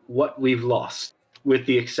know what we've lost, with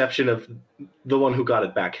the exception of the one who got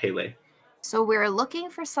it back, Haley. So we're looking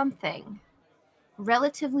for something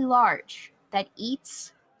relatively large that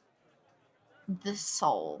eats the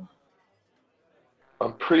soul.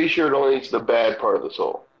 I'm pretty sure it only eats the bad part of the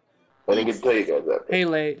soul. I didn't get to tell you guys that.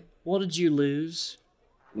 Haley, what did you lose?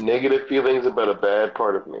 Negative feelings about a bad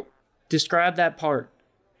part of me. Describe that part.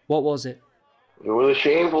 What was it? It was a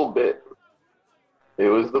shameful bit. It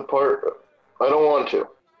was the part I don't want to.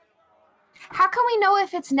 How can we know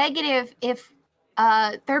if it's negative if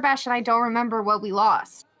Thurbash and I don't remember what we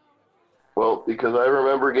lost? Well, because I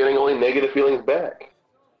remember getting only negative feelings back.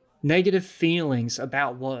 Negative feelings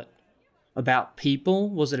about what? About people?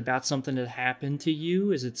 Was it about something that happened to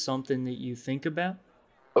you? Is it something that you think about?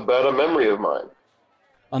 About a memory of mine.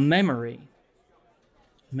 A memory.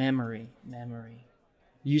 Memory.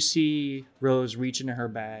 You see Rose reach into her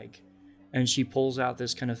bag, and she pulls out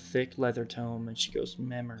this kind of thick leather tome, and she goes,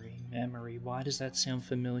 memory. Why does that sound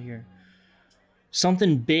familiar?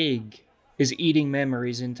 Something big is eating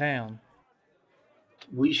memories in town.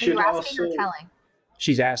 We should Are you asking also... or telling?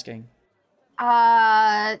 She's asking.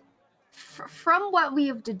 From what we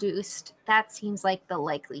have deduced, that seems like the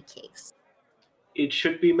likely case. It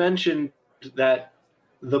should be mentioned that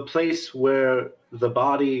the place where the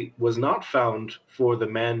body was not found for the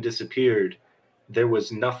man disappeared, there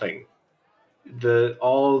was nothing.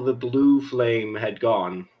 All the blue flame had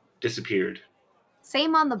gone, disappeared.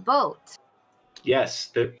 Same on the boat.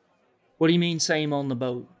 Yes, What do you mean same on the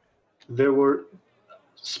boat? there were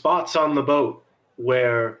spots on the boat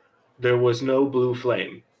where there was no blue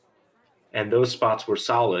flame, and those spots were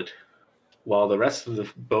solid, while the rest of the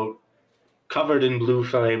boat, covered in blue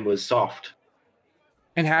flame, was soft.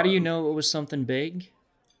 And how do you know it was something big?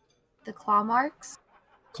 The claw marks?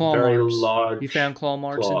 Claw Very marks. large You found claw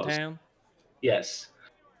marks claws. in town? Yes.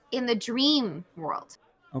 In the dream world.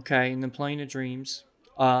 Okay, in the plane of dreams.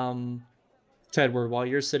 Tedward, while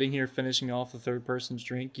you're sitting here finishing off the third person's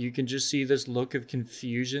drink, you can just see this look of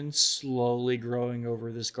confusion slowly growing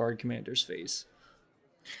over this guard commander's face.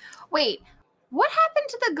 Wait, what happened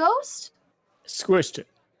to the ghost? Squished it.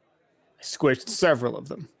 I squished several of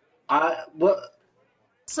them. What?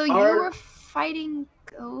 So you were fighting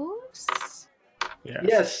ghosts?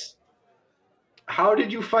 Yes. How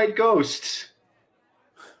did you fight ghosts?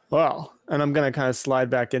 Well, and I'm going to kind of slide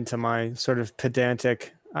back into my sort of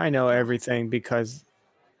pedantic, I know everything because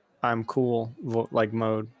I'm cool, like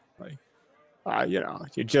mode. Like,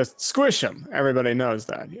 you just squish them. Everybody knows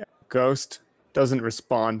that. Yeah. Ghost doesn't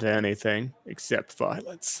respond to anything except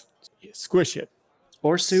violence. You squish it.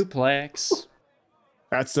 Or suplex.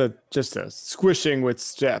 That's just a squishing with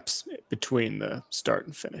steps between the start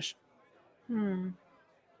and finish.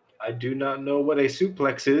 I do not know what a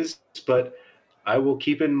suplex is, but I will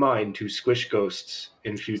keep in mind to squish ghosts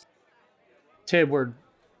in future. Tedward,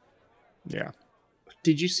 Yeah.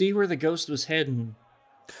 did you see where the ghost was heading?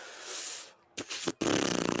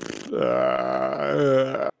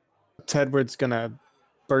 Tedward's gonna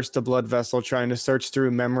burst a blood vessel trying to search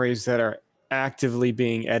through memories that are actively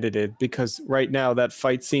being edited, because right now that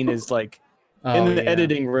fight scene is like in the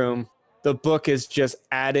editing room. The book is just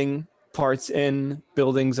adding parts in.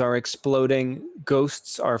 Buildings are exploding.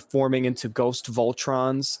 Ghosts are forming into ghost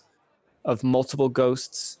Voltrons of multiple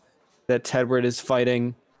ghosts that Tedward is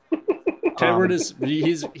fighting. Tedward is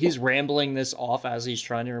he's rambling this off as he's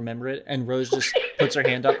trying to remember it, and Rose just puts her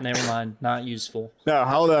hand up. Never mind, not useful. No,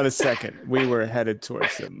 hold on a second. We were headed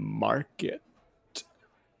towards the market.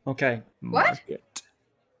 Okay. Market.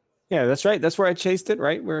 Yeah, that's right. That's where I chased it,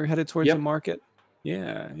 right? We're headed towards Yep. the market.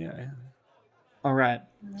 Yeah. All right.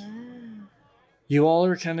 You all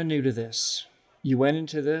are kind of new to this. You went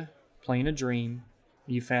into the plane of dream.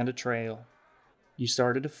 You found a trail. You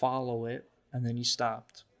started to follow it, and then you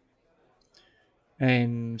stopped.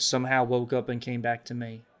 And somehow woke up and came back to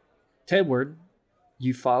me. Tedward,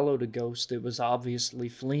 you followed a ghost that was obviously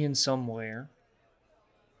fleeing somewhere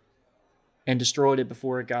and destroyed it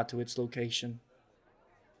before it got to its location.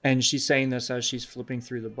 And she's saying this as she's flipping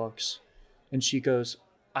through the books. And she goes,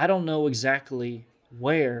 I don't know exactly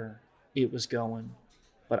where it was going,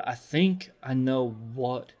 but I think I know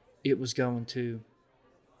what it was going to.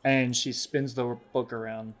 And she spins the book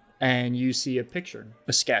around, and you see a picture,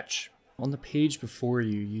 a sketch. On the page before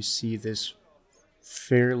you, you see this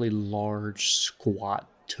fairly large, squat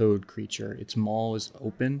toad creature. Its maw is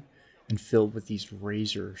open and filled with these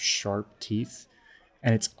razor-sharp teeth,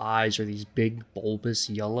 and its eyes are these big, bulbous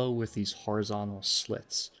yellow with these horizontal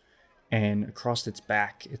slits. And across its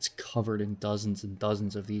back, it's covered in dozens and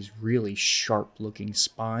dozens of these really sharp-looking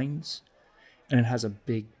spines. And it has a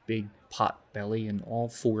big, big pot belly, and all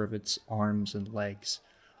four of its arms and legs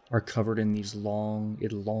are covered in these long,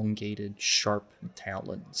 elongated, sharp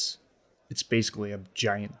talons. It's basically a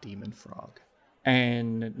giant demon frog.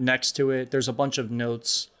 And next to it, there's a bunch of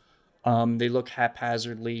notes. They look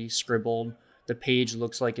haphazardly scribbled. The page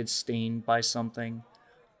looks like it's stained by something.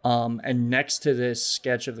 And next to this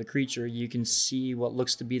sketch of the creature, you can see what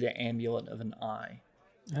looks to be the amulet of an eye.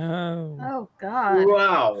 Oh, God.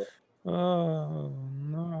 Wow. Oh,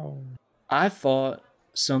 no. I fought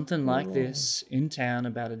something like this in town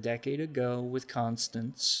about a decade ago with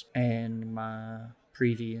Constance and my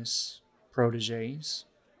previous proteges,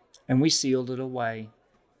 and we sealed it away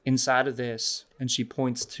inside of this, and she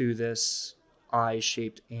points to this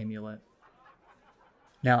eye-shaped amulet.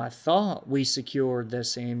 Now, I thought we secured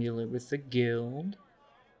this amulet with the guild,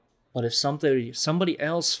 but if somebody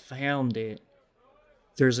else found it,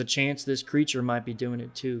 there's a chance this creature might be doing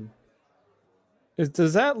it too.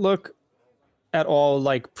 Does that look at all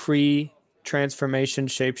like pre-transformation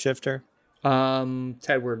shapeshifter?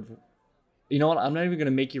 Tedward, you know what? I'm not even going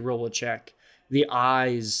to make you roll a check. The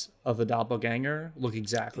eyes of the doppelganger look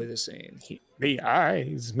exactly the same. The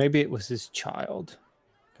eyes. Maybe it was his child.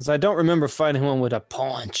 Because I don't remember fighting one with a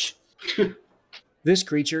paunch. This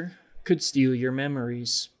creature could steal your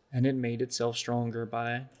memories, and it made itself stronger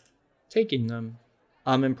by taking them.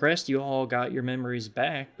 I'm impressed you all got your memories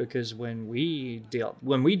back, because when we dealt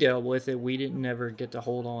with it, we didn't ever get to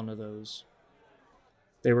hold on to those.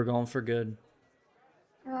 They were gone for good.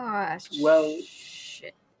 Oh, Well,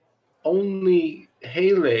 shit. only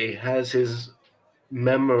Haley has his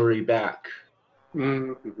memory back.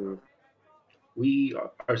 Mm-hmm. We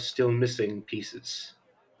are still missing pieces.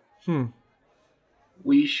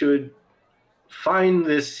 We should find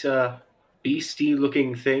this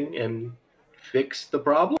beastie-looking thing and fix the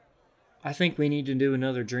problem. I think we need to do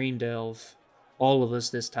another dream delve. All of us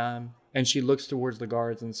this time. And she looks towards the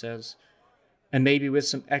guards and says, and maybe with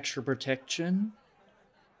some extra protection?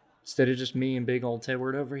 instead of just me and big old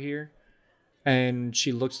Tedward over here. And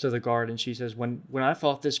she looks to the guard and she says, when I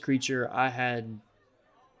fought this creature, I had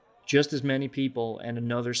just as many people and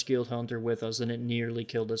another skilled hunter with us, and it nearly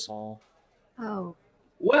killed us all. Oh.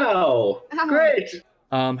 Wow. Oh. Great.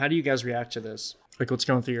 How do you guys react to this? Like, what's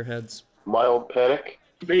going through your heads? Mild panic.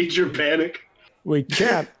 Major panic. We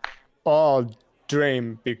can't all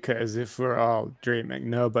dream, because if we're all dreaming,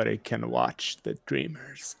 nobody can watch the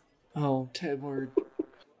dreamers. Oh, Tedward.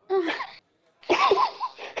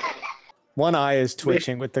 One eye is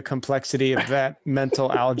twitching with the complexity of that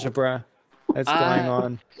mental algebra that's going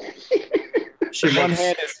on. One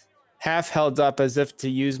hand is half held up as if to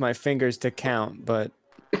use my fingers to count, but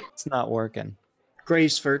it's not working.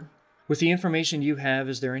 Graceford, with the information you have,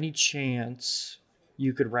 is there any chance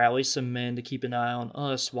you could rally some men to keep an eye on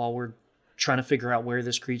us while we're trying to figure out where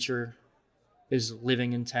this creature is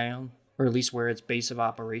living in town? Or at least where its base of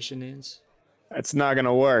operation is? That's not going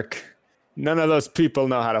to work. None of those people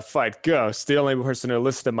know how to fight ghosts. The only person who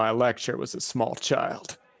listened to my lecture was a small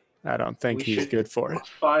child. I don't think We he's should good for it.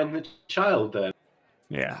 Find the child then.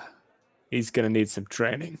 Yeah. He's going to need some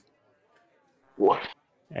training. What?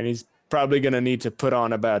 And he's probably going to need to put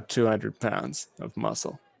on about 200 pounds of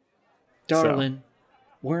muscle. Darling,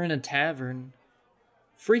 we're in a tavern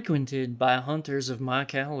frequented by hunters of my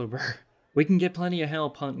caliber. We can get plenty of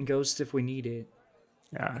help hunting ghosts if we need it.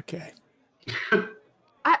 Okay.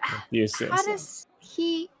 I, You say how so. does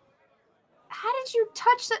he? How did you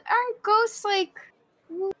touch that? Aren't ghosts like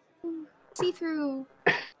see through?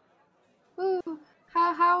 Ooh,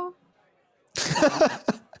 how?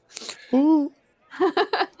 Ooh.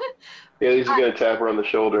 Yeah, he's just gonna tap her on the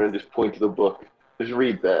shoulder and just point to the book. Just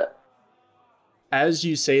read that. As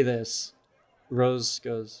you say this, Rose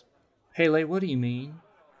goes, "Hey, Lay, what do you mean?"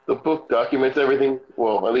 The book documents everything.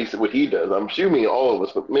 Well, at least what he does. I'm assuming all of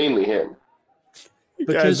us, but mainly him. You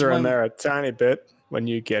Because guys are in when- there a tiny bit when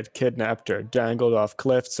you get kidnapped or dangled off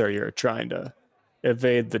cliffs, or you're trying to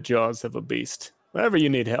evade the jaws of a beast. Whenever you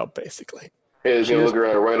need help, basically. Hey, he's She gonna is- look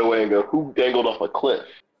around right away and go, "Who dangled off a cliff?"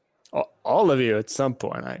 All of you at some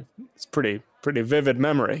point. It's pretty vivid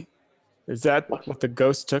memory. Is that what the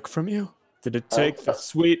ghost took from you? Did it take the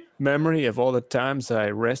sweet memory of all the times I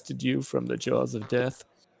wrested you from the jaws of death?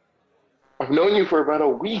 I've known you for about a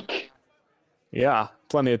week. Yeah,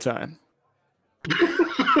 plenty of time.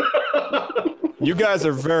 You guys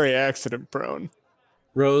are very accident prone.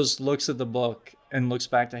 Rose looks at the book and looks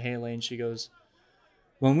back to Haley and she goes,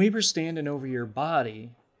 "When we were standing over your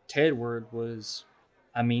body, Tedward was,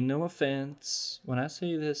 I mean no offense when I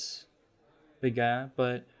say this, big guy,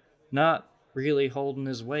 but not really holding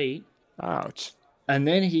his weight. Ouch. And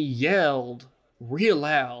then he yelled real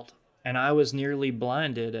loud, and I was nearly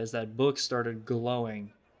blinded as that book started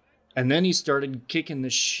glowing. And then he started kicking the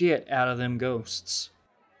shit out of them ghosts."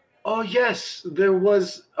 Oh yes, there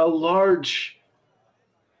was a large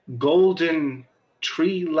golden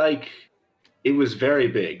tree-like. It was very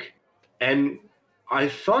big, and I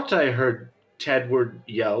thought I heard Tedward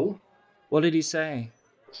yell. What did he say?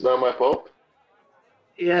 It's not my fault.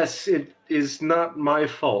 Yes, it is not my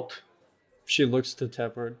fault. She looks to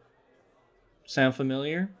Tedward. Sound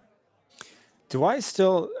familiar? Do I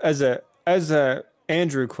still, as a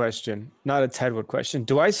Andrew question, not a Tedwood question,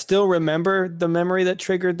 do I still remember the memory that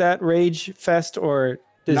triggered that rage fest, or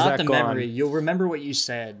is Not that the gone? memory. You'll remember what you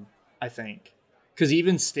said, I think. Because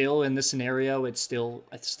even still in this scenario, I still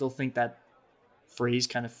think that phrase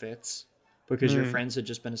kind of fits. Because your friends had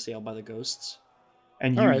just been assailed by the ghosts.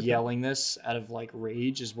 And you Alright. yelling this out of like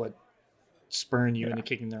rage is what spurred you into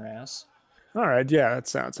kicking their ass. All right, yeah, that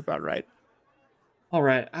sounds about right. All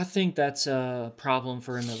right, I think that's a problem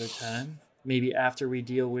for another time. Maybe after we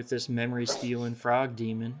deal with this memory stealing frog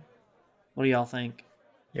demon. What do y'all think?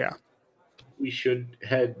 Yeah. We should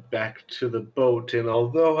head back to the boat, and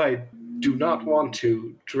although I do not want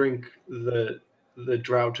to drink the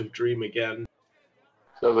drought of dream again,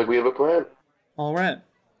 Sounds like we have a plan. All right.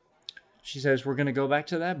 She says, we're going to go back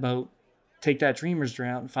to that boat, take that dreamer's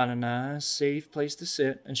drought, and find a nice, safe place to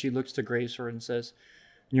sit. And she looks to Graceford and says,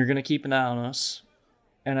 and you're going to keep an eye on us.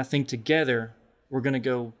 And I think together, we're going to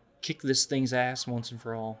go kick this thing's ass once and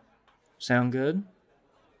for all. Sound good?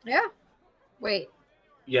 Yeah. Wait.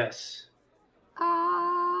 yes.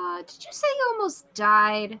 Did you say you almost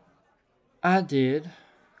died? I did.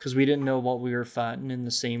 Because we didn't know what we were fighting in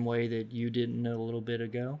the same way that you didn't know a little bit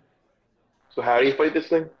ago. So how do you fight this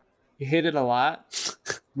thing? You hit it a lot.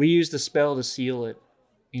 We used a spell to seal it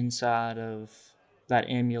inside of that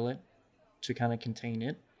amulet to kind of contain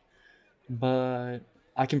it. But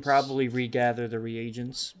I can probably regather the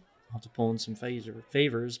reagents. I'll have to pull in some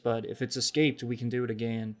favors, but if it's escaped, we can do it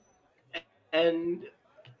again. And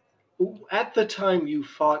At the time you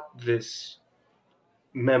fought this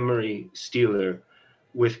memory stealer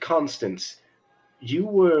with Constance, you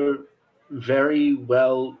were very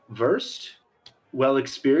well versed, well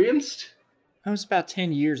experienced. That was about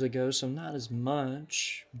 10 years ago, so not as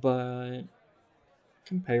much, but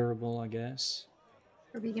comparable, I guess.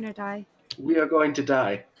 Are we gonna die? We are going to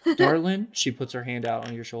die. Darlin, she puts her hand out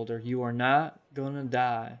on your shoulder. You are not gonna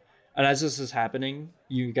die. And as this is happening,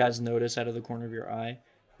 you guys notice out of the corner of your eye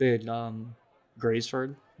that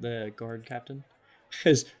Graysford, the guard captain,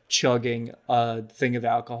 is chugging a thing of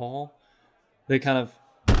alcohol. They kind of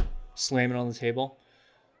slam it on the table.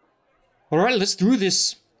 All right, let's do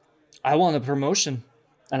this. I want a promotion,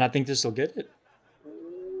 and I think this will get it.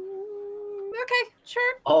 Okay,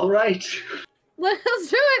 sure. All right. Let's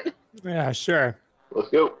do it. Yeah, sure. Let's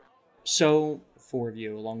go. So, four of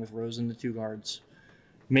you, along with Rose and the two guards,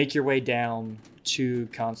 make your way down to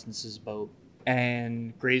Constance's boat.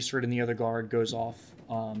 And Gravesford and the other guard goes off.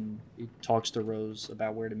 He talks to Rose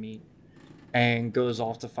about where to meet. And goes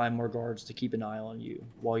off to find more guards to keep an eye on you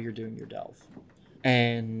while you're doing your delve.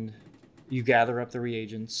 And you gather up the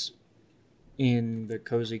reagents in the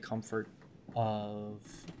cozy comfort of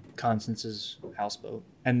Constance's houseboat.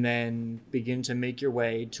 And then begin to make your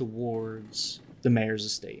way towards the mayor's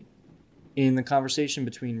estate. In the conversation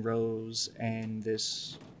between Rose and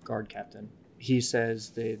this guard captain, he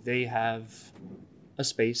says that they have a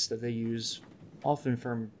space that they use often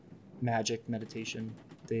for magic meditation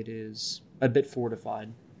that is a bit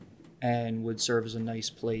fortified and would serve as a nice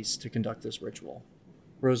place to conduct this ritual.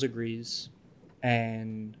 Rose agrees,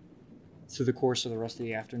 and through the course of the rest of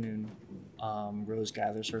the afternoon, Rose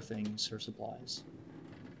gathers her things, her supplies.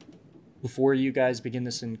 Before you guys begin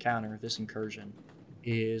this encounter, this incursion,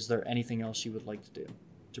 is there anything else you would like to do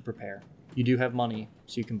to prepare? You do have money,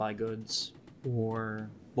 so you can buy goods, or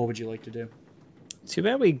what would you like to do? Too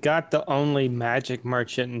bad we got the only magic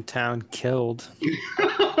merchant in town killed.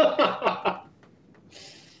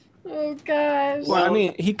 Oh gosh. Well, I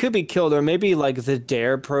mean, he could be killed, or maybe like the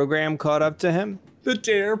DARE program caught up to him. The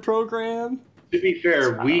DARE program? To be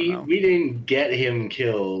fair, I we don't know. didn't get him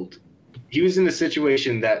killed. He was in a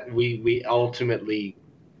situation that we ultimately,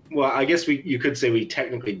 well, I guess you could say we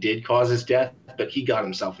technically did cause his death, but he got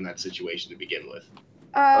himself in that situation to begin with.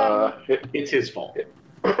 It's his fault.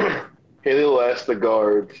 Haley will ask the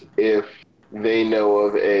guards if they know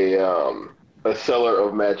of a seller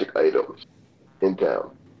of magic items in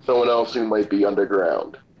town. Someone else who might be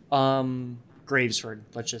underground. Gravesford,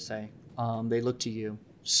 let's just say. They look to you.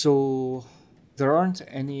 So, there aren't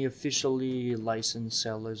any officially licensed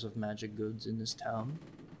sellers of magic goods in this town.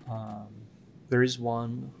 There is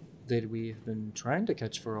one that we have been trying to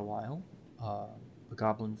catch for a while. A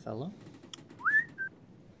goblin fellow.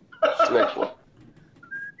 Next one.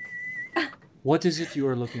 What is it you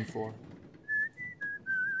are looking for?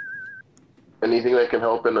 Anything that can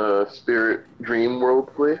help in a spirit dream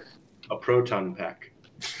world place? A proton pack.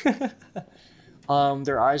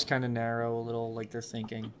 Their eyes kind of narrow a little, like they're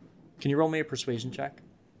thinking. Can you roll me a persuasion check?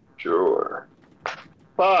 Sure.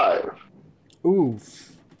 5.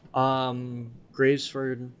 Oof.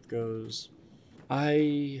 Gravesford goes,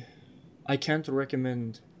 I can't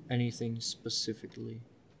recommend anything specifically,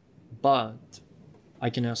 but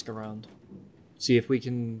I can ask around. See if we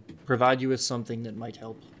can provide you with something that might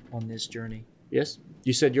help on this journey. Yes?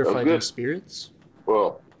 You said you're Sounds fighting good. spirits?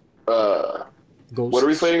 Well, Ghosts? what are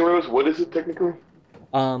we fighting, Rose? What is it technically?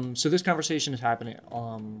 So this conversation is happening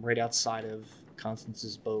right outside of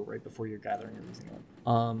Constance's boat, right before you're gathering everything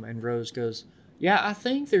up. And Rose goes, yeah, I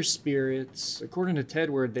think they're spirits. According to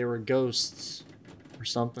Tedward, they were ghosts or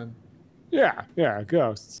something. Yeah,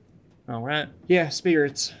 ghosts. All right. Yeah,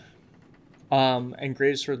 spirits. And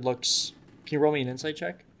Gravesford looks... Can you roll me an insight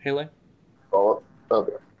check, Haley? Oh,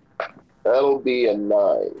 okay. That'll be a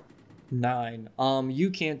 9. 9. You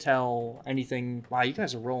can't tell anything... Wow, you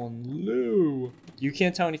guys are rolling low. You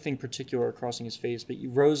can't tell anything particular crossing his face, but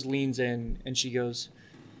Rose leans in and she goes,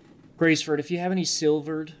 Gravesford, if you have any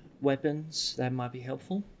silvered weapons, that might be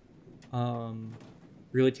helpful.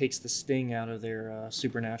 Really takes the sting out of their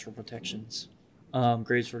supernatural protections.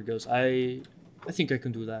 Gravesford goes, I think I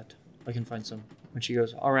can do that. I can find some. And she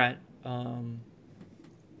goes, all right.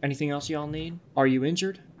 Anything else y'all need? Are you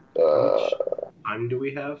injured? Time do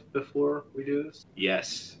we have before we do this?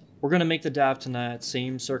 Yes. We're gonna make the dive tonight.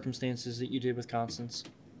 Same circumstances that you did with Constance.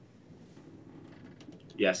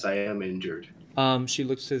 Yes, I am injured. She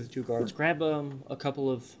looks to the two guards. Grab a couple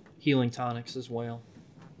of healing tonics as well,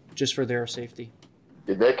 just for their safety.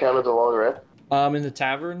 Did that count as a long rest? In the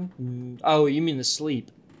tavern? Oh, you mean the sleep?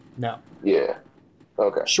 No. Yeah.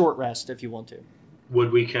 Okay. Short rest if you want to.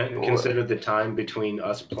 Would we consider the time between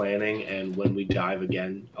us planning and when we dive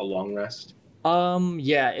again a long rest?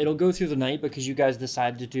 Yeah, it'll go through the night because you guys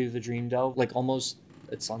decided to do the dream delve like almost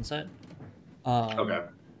at sunset. Okay.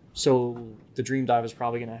 So the dream dive is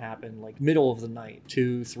probably going to happen like middle of the night,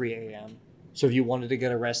 2, 3 a.m. So if you wanted to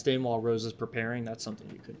get a rest in while Rose is preparing, that's something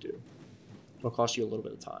you could do. It'll cost you a little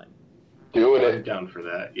bit of time. Doing I'm it. down for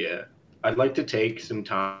that, yeah. I'd like to take some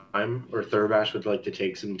time, or Thurbash would like to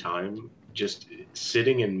take some time just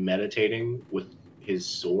sitting and meditating with his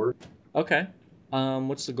sword. Okay.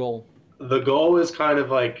 What's the goal? The goal is kind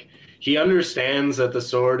of like he understands that the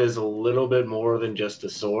sword is a little bit more than just a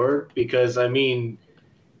sword, because I mean,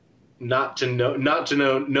 not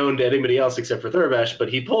known to anybody else except for Thurbash, but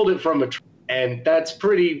he pulled it from a tree, and that's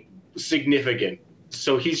pretty significant.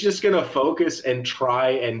 So he's just gonna focus and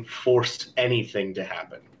try and force anything to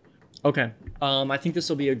happen. Okay. I think this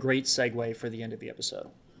will be a great segue for the end of the episode.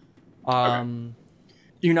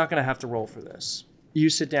 You're not going to have to roll for this. You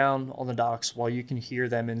sit down on the docks while you can hear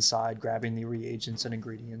them inside grabbing the reagents and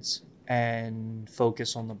ingredients and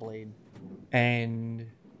focus on the blade. And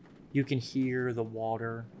you can hear the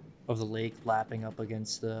water of the lake lapping up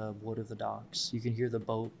against the wood of the docks. You can hear the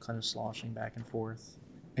boat kind of sloshing back and forth.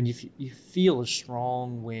 And you feel a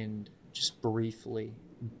strong wind just briefly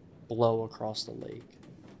blow across the lake.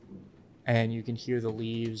 And you can hear the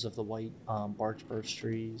leaves of the white barked birch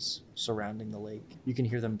trees surrounding the lake. You can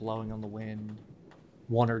hear them blowing on the wind.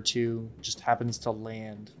 One or two just happens to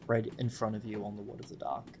land right in front of you on the wood of the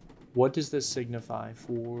dock. What does this signify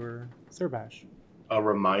for Thurbash? A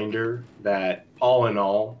reminder that all in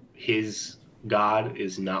all, his god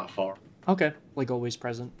is not far. Okay, like always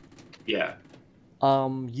present. Yeah.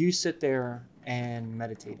 You sit there and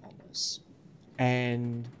meditate on this.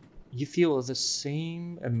 And you feel the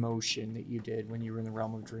same emotion that you did when you were in the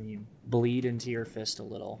realm of dream bleed into your fist a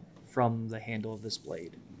little from the handle of this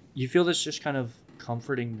blade. You feel this just kind of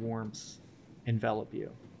comforting warmth envelop you.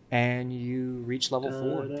 And you reach level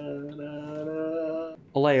 4.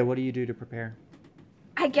 Alea, what do you do to prepare?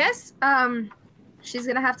 I guess she's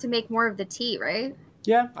gonna have to make more of the tea, right?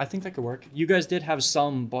 Yeah, I think that could work. You guys did have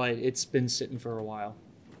some, but it's been sitting for a while.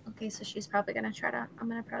 Okay, so she's probably gonna I'm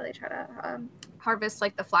gonna probably try to harvest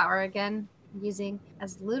like the flower again, using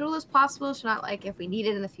as little as possible. So not like if we need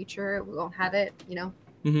it in the future, we won't have it, you know?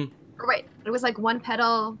 Mm-hmm. Or wait, it was like 1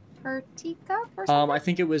 petal per teacup or something? I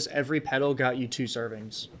think it was every petal got you 2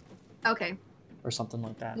 servings. Okay. Or something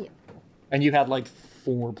like that. Yeah. And you had like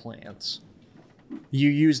 4 plants. You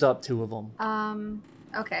used up 2 of them.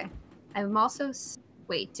 Okay. I'm also...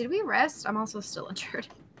 Wait, did we rest? I'm also still injured.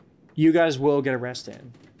 You guys will get a rest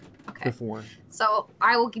in. Okay. Before. So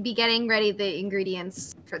I will be getting ready the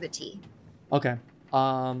ingredients for the tea. Okay.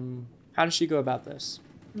 How does she go about this?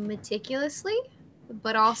 Meticulously,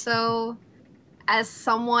 but also as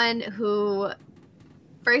someone who,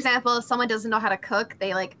 for example, if someone doesn't know how to cook,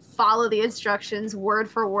 they like follow the instructions word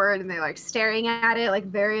for word, and they're like staring at it, like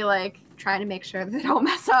very like trying to make sure that they don't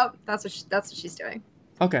mess up. That's what she's doing.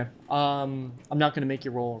 Okay. I'm not gonna make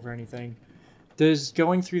you roll or anything. Does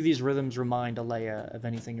going through these rhythms remind Alea of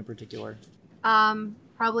anything in particular?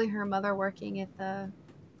 Probably her mother working at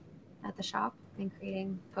the shop and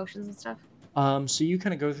creating potions and stuff. So you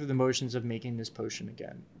kind of go through the motions of making this potion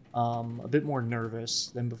again. A bit more nervous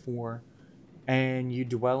than before, and you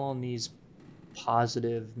dwell on these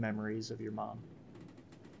positive memories of your mom.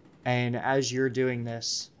 And as you're doing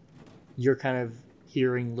this, you're kind of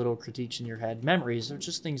hearing little critiques in your head, memories of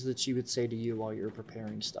just things that she would say to you while you're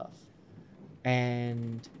preparing stuff.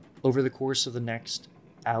 And over the course of the next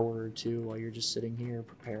hour or 2, while you're just sitting here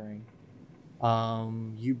preparing,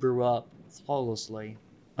 you brew up flawlessly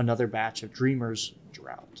another batch of Dreamer's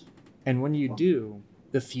Drought. And when you do,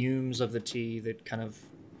 the fumes of the tea that kind of,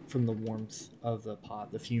 from the warmth of the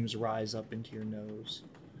pot, the fumes rise up into your nose,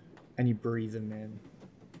 and you breathe them in.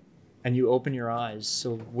 And you open your eyes.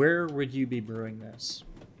 So where would you be brewing this?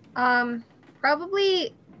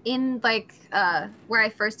 Probably in like where I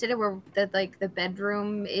first did it, where the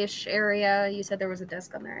bedroom-ish area. You said there was a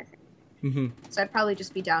desk on there, I think. Mm-hmm. So I'd probably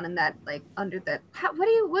just be down in that, like under that. What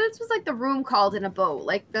was like the room called in a boat?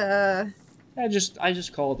 Like the. I just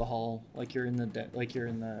call it the hall. Like you're in the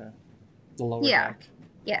the lower deck.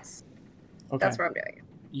 Yes. Okay. That's where I'm doing it.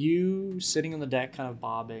 You sitting on the deck, kind of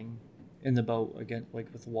bobbing in the boat again,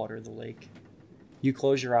 like with the water of the lake. You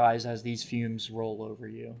close your eyes as these fumes roll over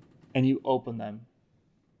you, and you open them,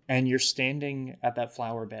 and you're standing at that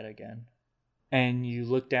flower bed again. And you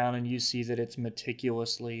look down and you see that it's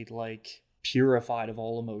meticulously like purified of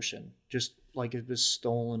all emotion, just like it was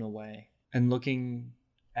stolen away. And looking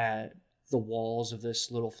at the walls of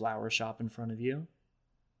this little flower shop in front of you,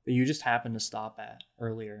 that you just happened to stop at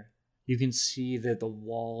earlier. You can see that the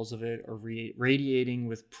walls of it are radiating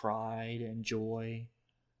with pride and joy.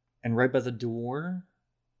 And right by the door,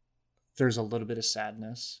 there's a little bit of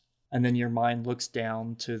sadness. And then your mind looks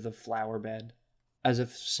down to the flower bed as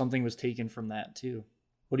if something was taken from that too.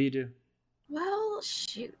 What do you do? Well,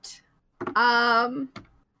 shoot. I'm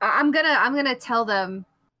gonna tell the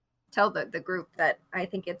group that I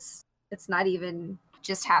think it's not even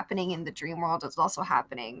just happening in the dream world, it's also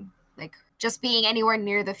happening like just being anywhere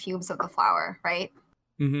near the fumes of the flower, right?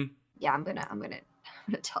 Mm-hmm. Yeah, I'm gonna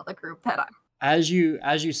tell the group that As you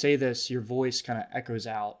say this, your voice kind of echoes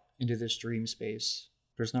out into this dream space.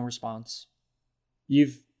 There's no response.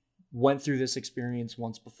 You've went through this experience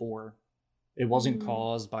once before. It wasn't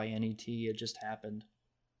caused by NET, it just happened.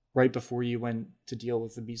 Right before you went to deal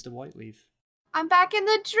with the Beast of Whiteleaf. I'm back in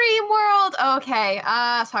the dream world. Okay.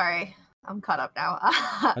 Sorry. I'm caught up now.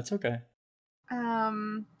 That's okay.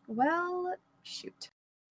 Well, shoot.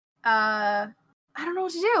 I don't know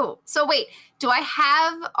what to do. So wait, do I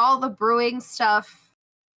have all the brewing stuff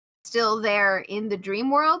still there in the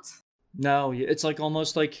dream world? No, it's like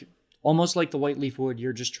almost like the Whiteleaf Wood.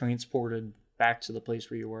 You're just transported back to the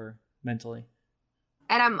place where you were mentally.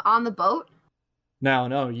 And I'm on the boat?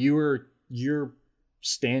 No, you're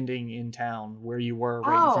standing in town where you were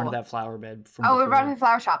right in front of that flower bed. We're running a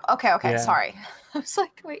flower shop. Okay, Yeah. Sorry. I was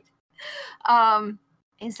like, wait.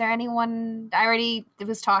 Is there anyone? I already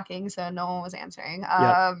was talking, so no one was answering.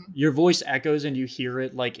 Your voice echoes and you hear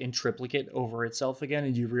it like in triplicate over itself again,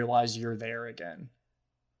 and you realize you're there again.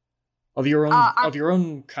 Of your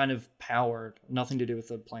own kind of power, nothing to do with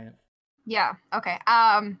the plant. Yeah. Okay.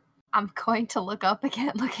 I'm going to look up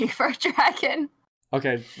again, looking for a dragon.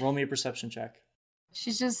 Okay, roll me a perception check.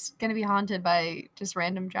 She's just gonna be haunted by just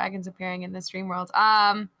random dragons appearing in this dream world.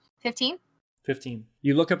 15. 15.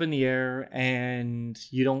 You look up in the air and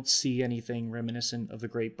you don't see anything reminiscent of the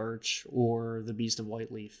Great Birch or the Beast of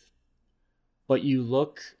Whiteleaf. But you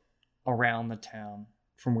look around the town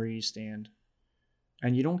from where you stand,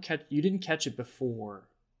 and you didn't catch it before,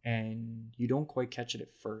 and you don't quite catch it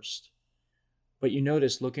at first. But you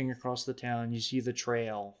notice, looking across the town, you see the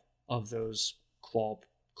trail of those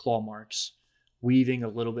claw marks weaving a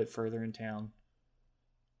little bit further in town.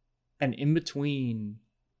 And in between,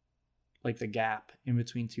 like the gap in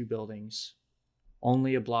between two buildings,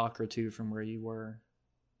 only a block or two from where you were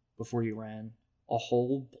before you ran, a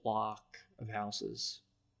whole block of houses,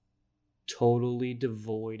 totally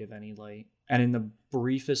devoid of any light. And in the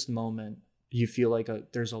briefest moment, you feel like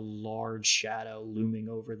there's a large shadow looming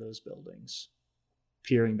over those buildings,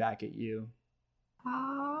 peering back at you.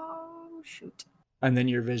 Oh, shoot. And then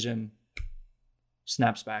your vision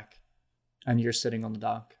snaps back, and you're sitting on the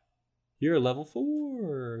dock. You're a level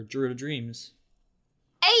 4 Druid of Dreams.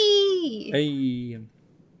 Hey! Hey.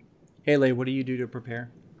 Haley, what do you do to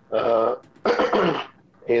prepare?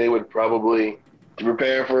 Haley would probably, to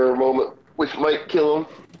prepare for a moment which might kill him,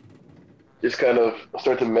 just kind of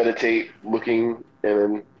start to meditate, looking, and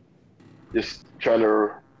then just trying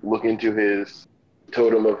to look into his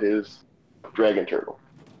totem of his dragon turtle.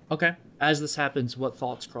 Okay. As this happens, what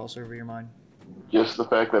thoughts cross over your mind? Just the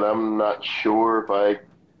fact that I'm not sure if I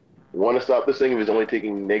want to stop this thing, if it's only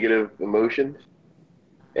taking negative emotions,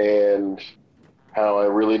 and how I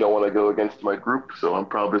really don't want to go against my group, so I'm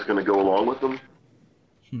probably just going to go along with them.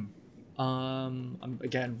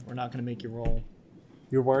 Again, we're not going to make you roll.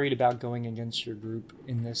 You're worried about going against your group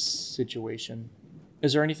in this situation.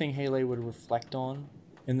 Is there anything Haley would reflect on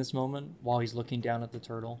in this moment while he's looking down at the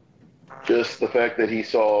turtle? Just the fact that he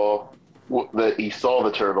saw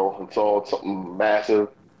the turtle and saw something massive,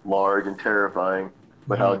 large, and terrifying,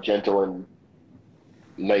 but how gentle and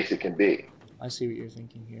nice it can be. I see what you're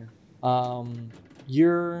thinking here.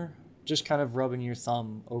 You're just kind of rubbing your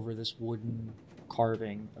thumb over this wooden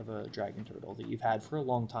carving of a dragon turtle that you've had for a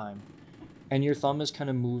long time. And your thumb is kind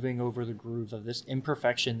of moving over the groove of this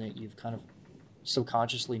imperfection that you've kind of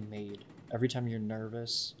subconsciously made. Every time you're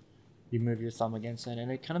nervous, you move your thumb against it,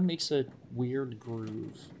 and it kind of makes a weird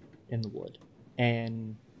groove in the wood.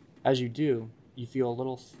 And as you do, you feel a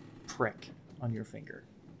little prick on your finger.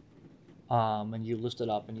 And you lift it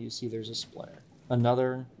up, and you see there's a splinter.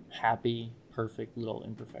 Another happy, perfect little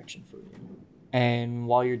imperfection for you. And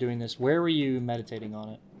while you're doing this, where were you meditating on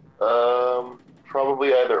it?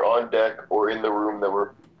 Probably either on deck or in the room that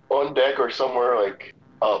we're on deck, or somewhere like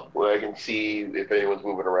up where I can see if anyone's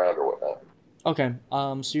moving around or whatnot. Okay,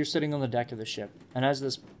 so you're sitting on the deck of the ship, and as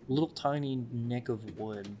this little tiny nick of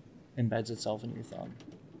wood embeds itself in your thumb,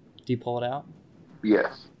 do you pull it out?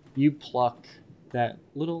 Yes. You pluck that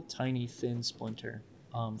little tiny thin splinter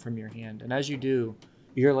from your hand, and as you do,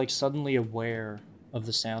 you're like suddenly aware of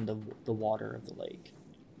the sound of the water of the lake.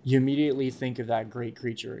 You immediately think of that great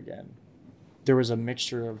creature again. There was a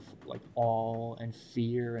mixture of like awe and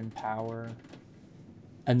fear and power,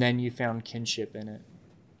 and then you found kinship in it,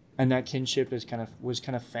 and that kinship was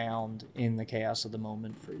kind of found in the chaos of the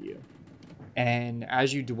moment for you. And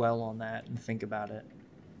as you dwell on that and think about it,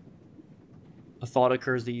 a thought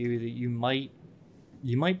occurs to you that you might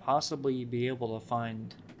possibly be able to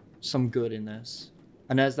find some good in this.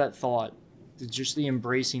 And as that thought, just the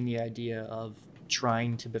embracing the idea of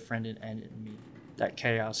trying to befriend an enemy, that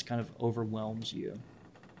chaos kind of overwhelms you.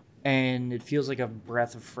 And it feels like a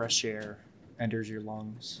breath of fresh air enters your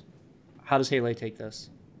lungs. How does Haley take this?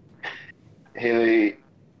 Haley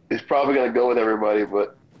is probably going to go with everybody,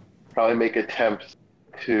 but probably make attempts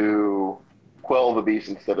to quell the beast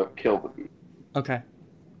instead of kill the beast. Okay.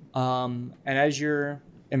 And as you're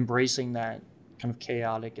embracing that kind of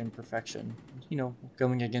chaotic imperfection,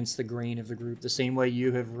 going against the grain of the group, the same way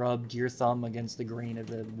you have rubbed your thumb against the grain of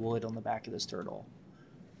the wood on the back of this turtle.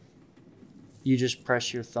 You just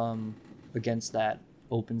press your thumb against that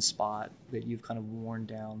open spot that you've kind of worn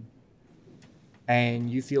down. And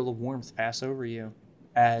you feel the warmth pass over you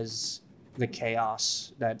as the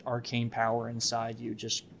chaos, that arcane power inside you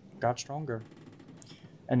just got stronger.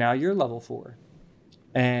 And now you're level 4.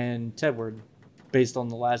 And Tedward, based on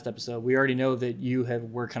the last episode, we already know that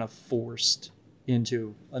were kind of forced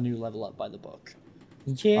into a new level up by the book.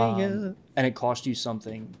 Yeah. And it cost you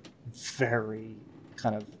something very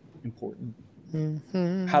kind of important.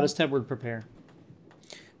 Mm-hmm. How does Tedward prepare?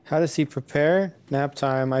 How does he prepare? Nap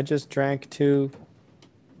time. I just drank 2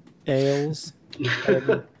 ales.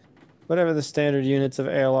 Whatever the standard units of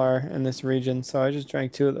ale are in this region. So I just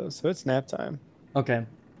drank 2 of those. So it's nap time. Okay.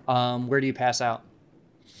 Where do you pass out?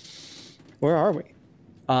 Where are we?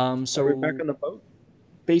 So Are we back on the boat?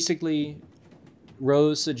 Basically,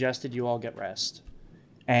 Rose suggested you all get rest.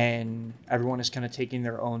 And everyone is kind of taking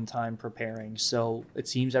their own time preparing. So it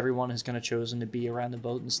seems everyone has kind of chosen to be around the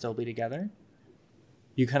boat and still be together.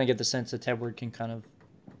 You kind of get the sense that Tedward can kind of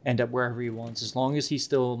end up wherever he wants, as long as he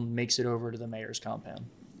still makes it over to the mayor's compound.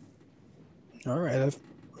 All right,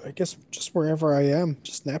 I guess just wherever I am,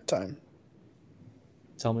 just nap time.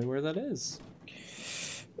 Tell me where that is.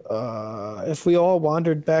 If we all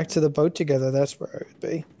wandered back to the boat together, that's where I would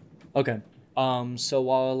be. Okay. So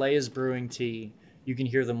while Alea is brewing tea, you can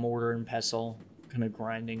hear the mortar and pestle kind of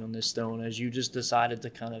grinding on this stone as you just decided to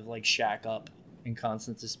kind of like shack up in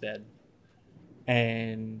Constance's bed.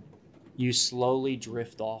 And you slowly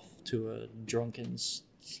drift off to a drunken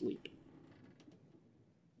sleep.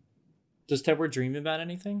 Does Tedward dream about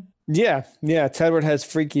anything? Yeah. Tedward has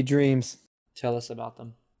freaky dreams. Tell us about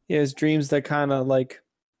them. He has dreams that kind of like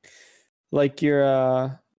you're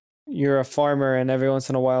a farmer, and every once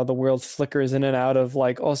in a while the world flickers in and out of,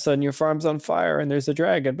 like, all of a sudden your farm's on fire and there's a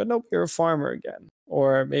dragon, but nope, you're a farmer again.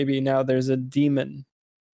 Or maybe now there's a demon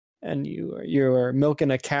and you're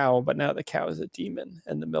milking a cow, but now the cow is a demon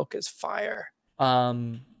and the milk is fire.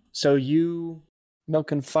 So you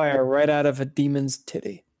milking fire right out of a demon's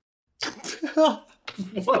titty.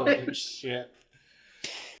 Holy shit.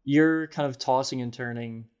 You're kind of tossing and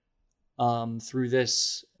turning through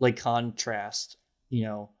this like contrast,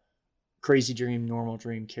 crazy dream, normal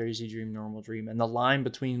dream, crazy dream, normal dream. And the line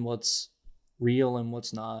between what's real and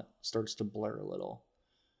what's not starts to blur a little.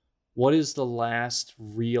 What is the last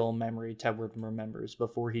real memory Tedward remembers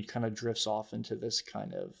before he kind of drifts off into this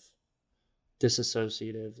kind of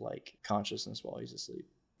disassociative like consciousness while he's asleep?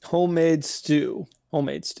 Homemade stew,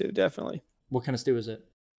 definitely. What kind of stew is it?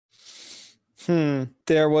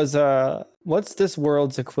 There was what's this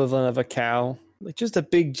world's equivalent of a cow? Like just a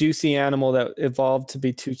big juicy animal that evolved to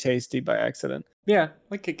be too tasty by accident. Yeah,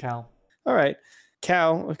 like a cow. All right.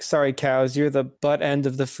 Sorry, cows, you're the butt end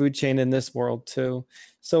of the food chain in this world too.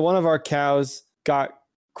 So one of our cows got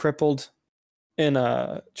crippled in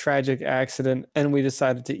a tragic accident, and we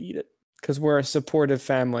decided to eat it because we're a supportive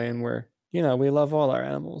family and we love all our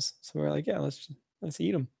animals. So we're like, yeah, let's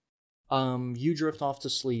eat them. You drift off to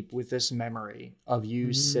sleep with this memory of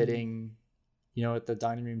you sitting, at the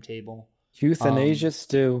dining room table. Euthanasia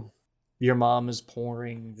stew. Your mom is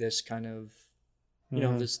pouring this kind of,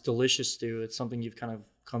 this delicious stew. It's something you've kind of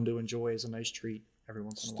come to enjoy as a nice treat every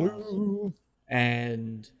once in a while.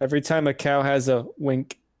 And every time a cow has a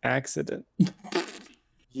wink accident.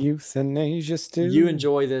 Euthanasia stew. You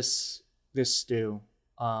enjoy this stew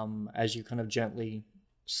as you kind of gently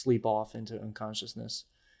sleep off into unconsciousness.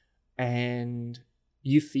 And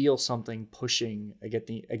you feel something pushing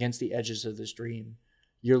against the edges of this dream.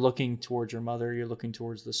 You're looking towards your mother, you're looking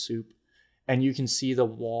towards the soup, and you can see the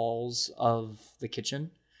walls of the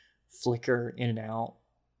kitchen flicker in and out.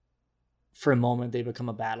 For a moment, they become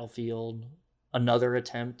a battlefield. Another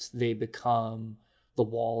attempt, they become the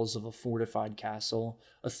walls of a fortified castle.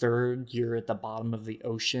 A third, you're at the bottom of the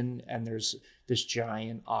ocean and there's this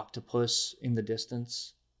giant octopus in the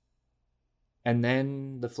distance. And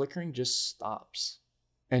then the flickering just stops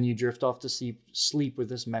and you drift off to sleep with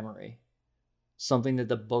this memory. Something that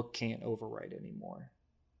the book can't overwrite anymore.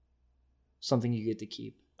 Something you get to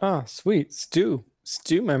keep. Ah, sweet. Stew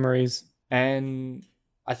memories. And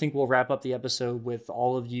I think we'll wrap up the episode with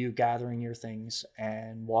all of you gathering your things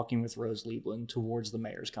and walking with Rose Liebland towards the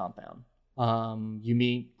mayor's compound. You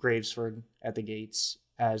meet Gravesford at the gates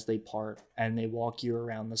as they part, and they walk you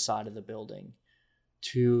around the side of the building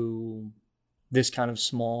to this kind of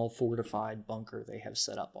small fortified bunker they have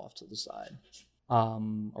set up off to the side,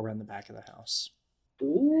 around the back of the house.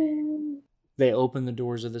 Ooh. They open the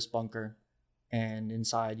doors of this bunker, and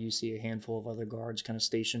inside you see a handful of other guards kind of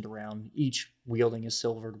stationed around, each wielding a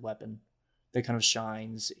silvered weapon that kind of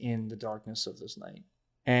shines in the darkness of this night.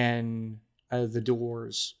 And the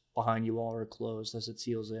doors behind you all are closed as it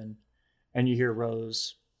seals in, and you hear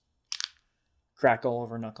Rose crack all of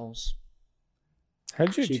her knuckles.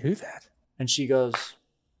 How'd you do that? And she goes,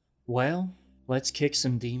 "Well, let's kick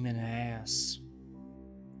some demon ass."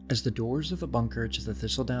 As the doors of the bunker to the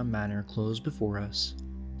Thistledown Manor close before us,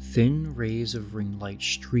 thin rays of ring light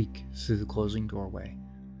streak through the closing doorway,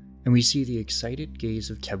 and we see the excited gaze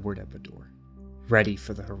of Tedward Epidor, ready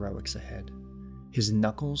for the heroics ahead, his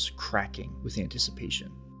knuckles cracking with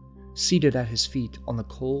anticipation. Seated at his feet on the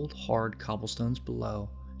cold, hard cobblestones below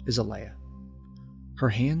is Alea. Her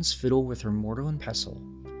hands fiddle with her mortar and pestle,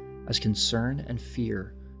 as concern and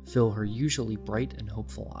fear fill her usually bright and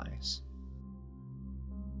hopeful eyes.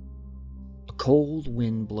 A cold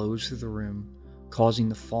wind blows through the room, causing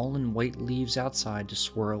the fallen white leaves outside to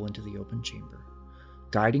swirl into the open chamber,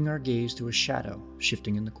 guiding our gaze to a shadow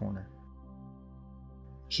shifting in the corner.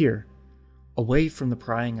 Here, away from the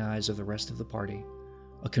prying eyes of the rest of the party,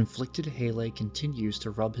 a conflicted Hele continues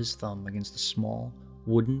to rub his thumb against the small,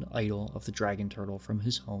 wooden idol of the dragon turtle from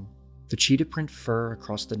his home. The cheetah print fur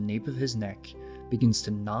across the nape of his neck begins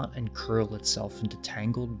to knot and curl itself into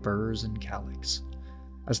tangled burrs and calyx,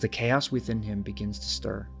 as the chaos within him begins to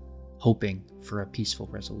stir, hoping for a peaceful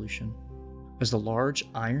resolution. As the large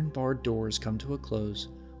iron-barred doors come to a close,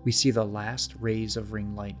 we see the last rays of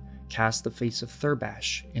ring light cast the face of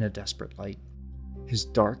Thurbash in a desperate light, his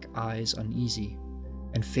dark eyes uneasy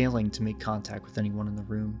and failing to make contact with anyone in the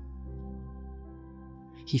room.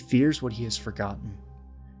 He fears what he has forgotten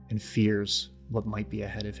and fears what might be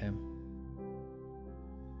ahead of him.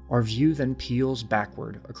 Our view then peels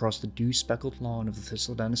backward across the dew-speckled lawn of the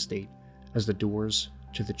Thistledown estate as the doors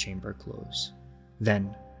to the chamber close.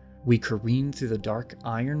 Then, we careen through the dark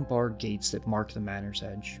iron-barred gates that mark the manor's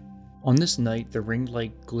edge. On this night, the ring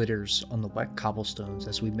light glitters on the wet cobblestones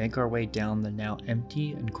as we make our way down the now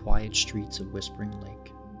empty and quiet streets of Whispering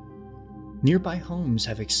Lake. Nearby homes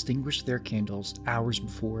have extinguished their candles hours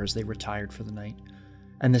before as they retired for the night,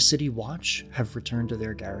 and the city watch have returned to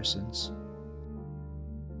their garrisons.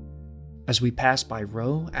 As we pass by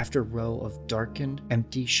row after row of darkened,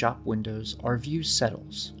 empty shop windows, our view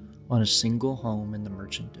settles on a single home in the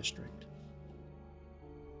merchant district.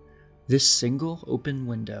 This single open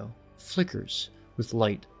window flickers with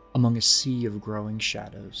light among a sea of growing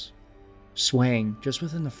shadows. Swaying just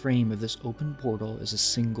within the frame of this open portal is a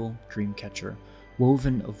single dream catcher,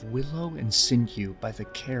 woven of willow and sinew by the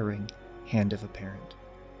caring hand of a parent.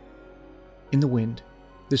 In the wind,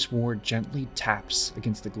 this ward gently taps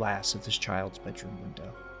against the glass of this child's bedroom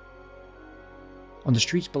window. On the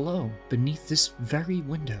streets below, beneath this very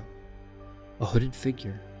window, a hooded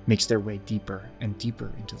figure makes their way deeper and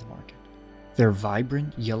deeper into the market. Their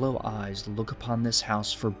vibrant yellow eyes look upon this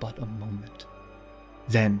house for but a moment,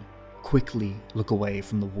 then quickly look away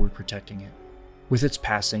from the ward protecting it. With its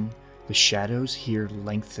passing, the shadows here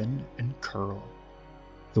lengthen and curl.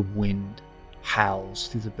 The wind howls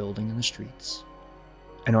through the building and the streets,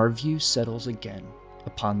 and our view settles again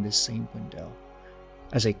upon this same window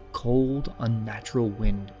as a cold, unnatural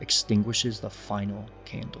wind extinguishes the final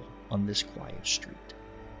candle on this quiet street.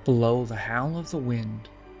 Below the howl of the wind,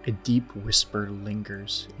 a deep whisper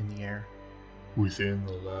lingers in the air. Within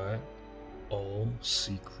the light, all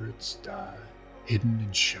secrets die. Hidden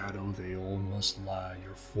in shadow they all must lie,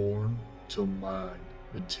 your form till mine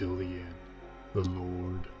until the end. The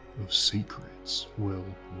Lord of Secrets will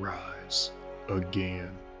rise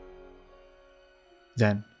again.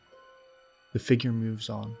 Then, the figure moves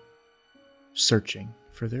on, searching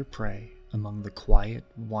for their prey among the quiet,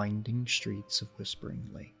 winding streets of Whispering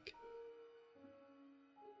Lake.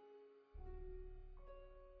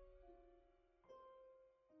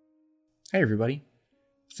 Hey everybody.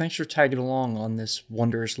 Thanks for tagging along on this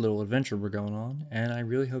wondrous little adventure we're going on, and I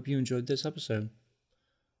really hope you enjoyed this episode.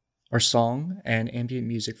 Our song and ambient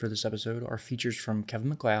music for this episode are features from Kevin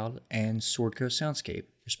MacLeod and Sword Coast Soundscape,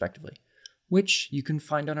 respectively, which you can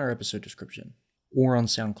find on our episode description, or on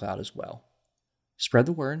SoundCloud as well. Spread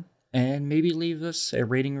the word, and maybe leave us a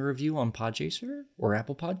rating or review on Podchaser or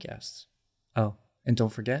Apple Podcasts. Oh, and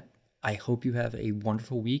don't forget, I hope you have a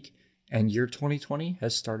wonderful week, and year 2020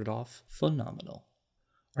 has started off phenomenal.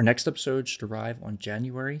 Our next episode should arrive on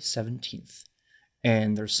January 17th,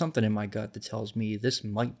 and there's something in my gut that tells me this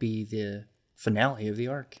might be the finale of the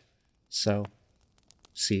arc. So,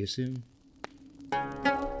 see you soon.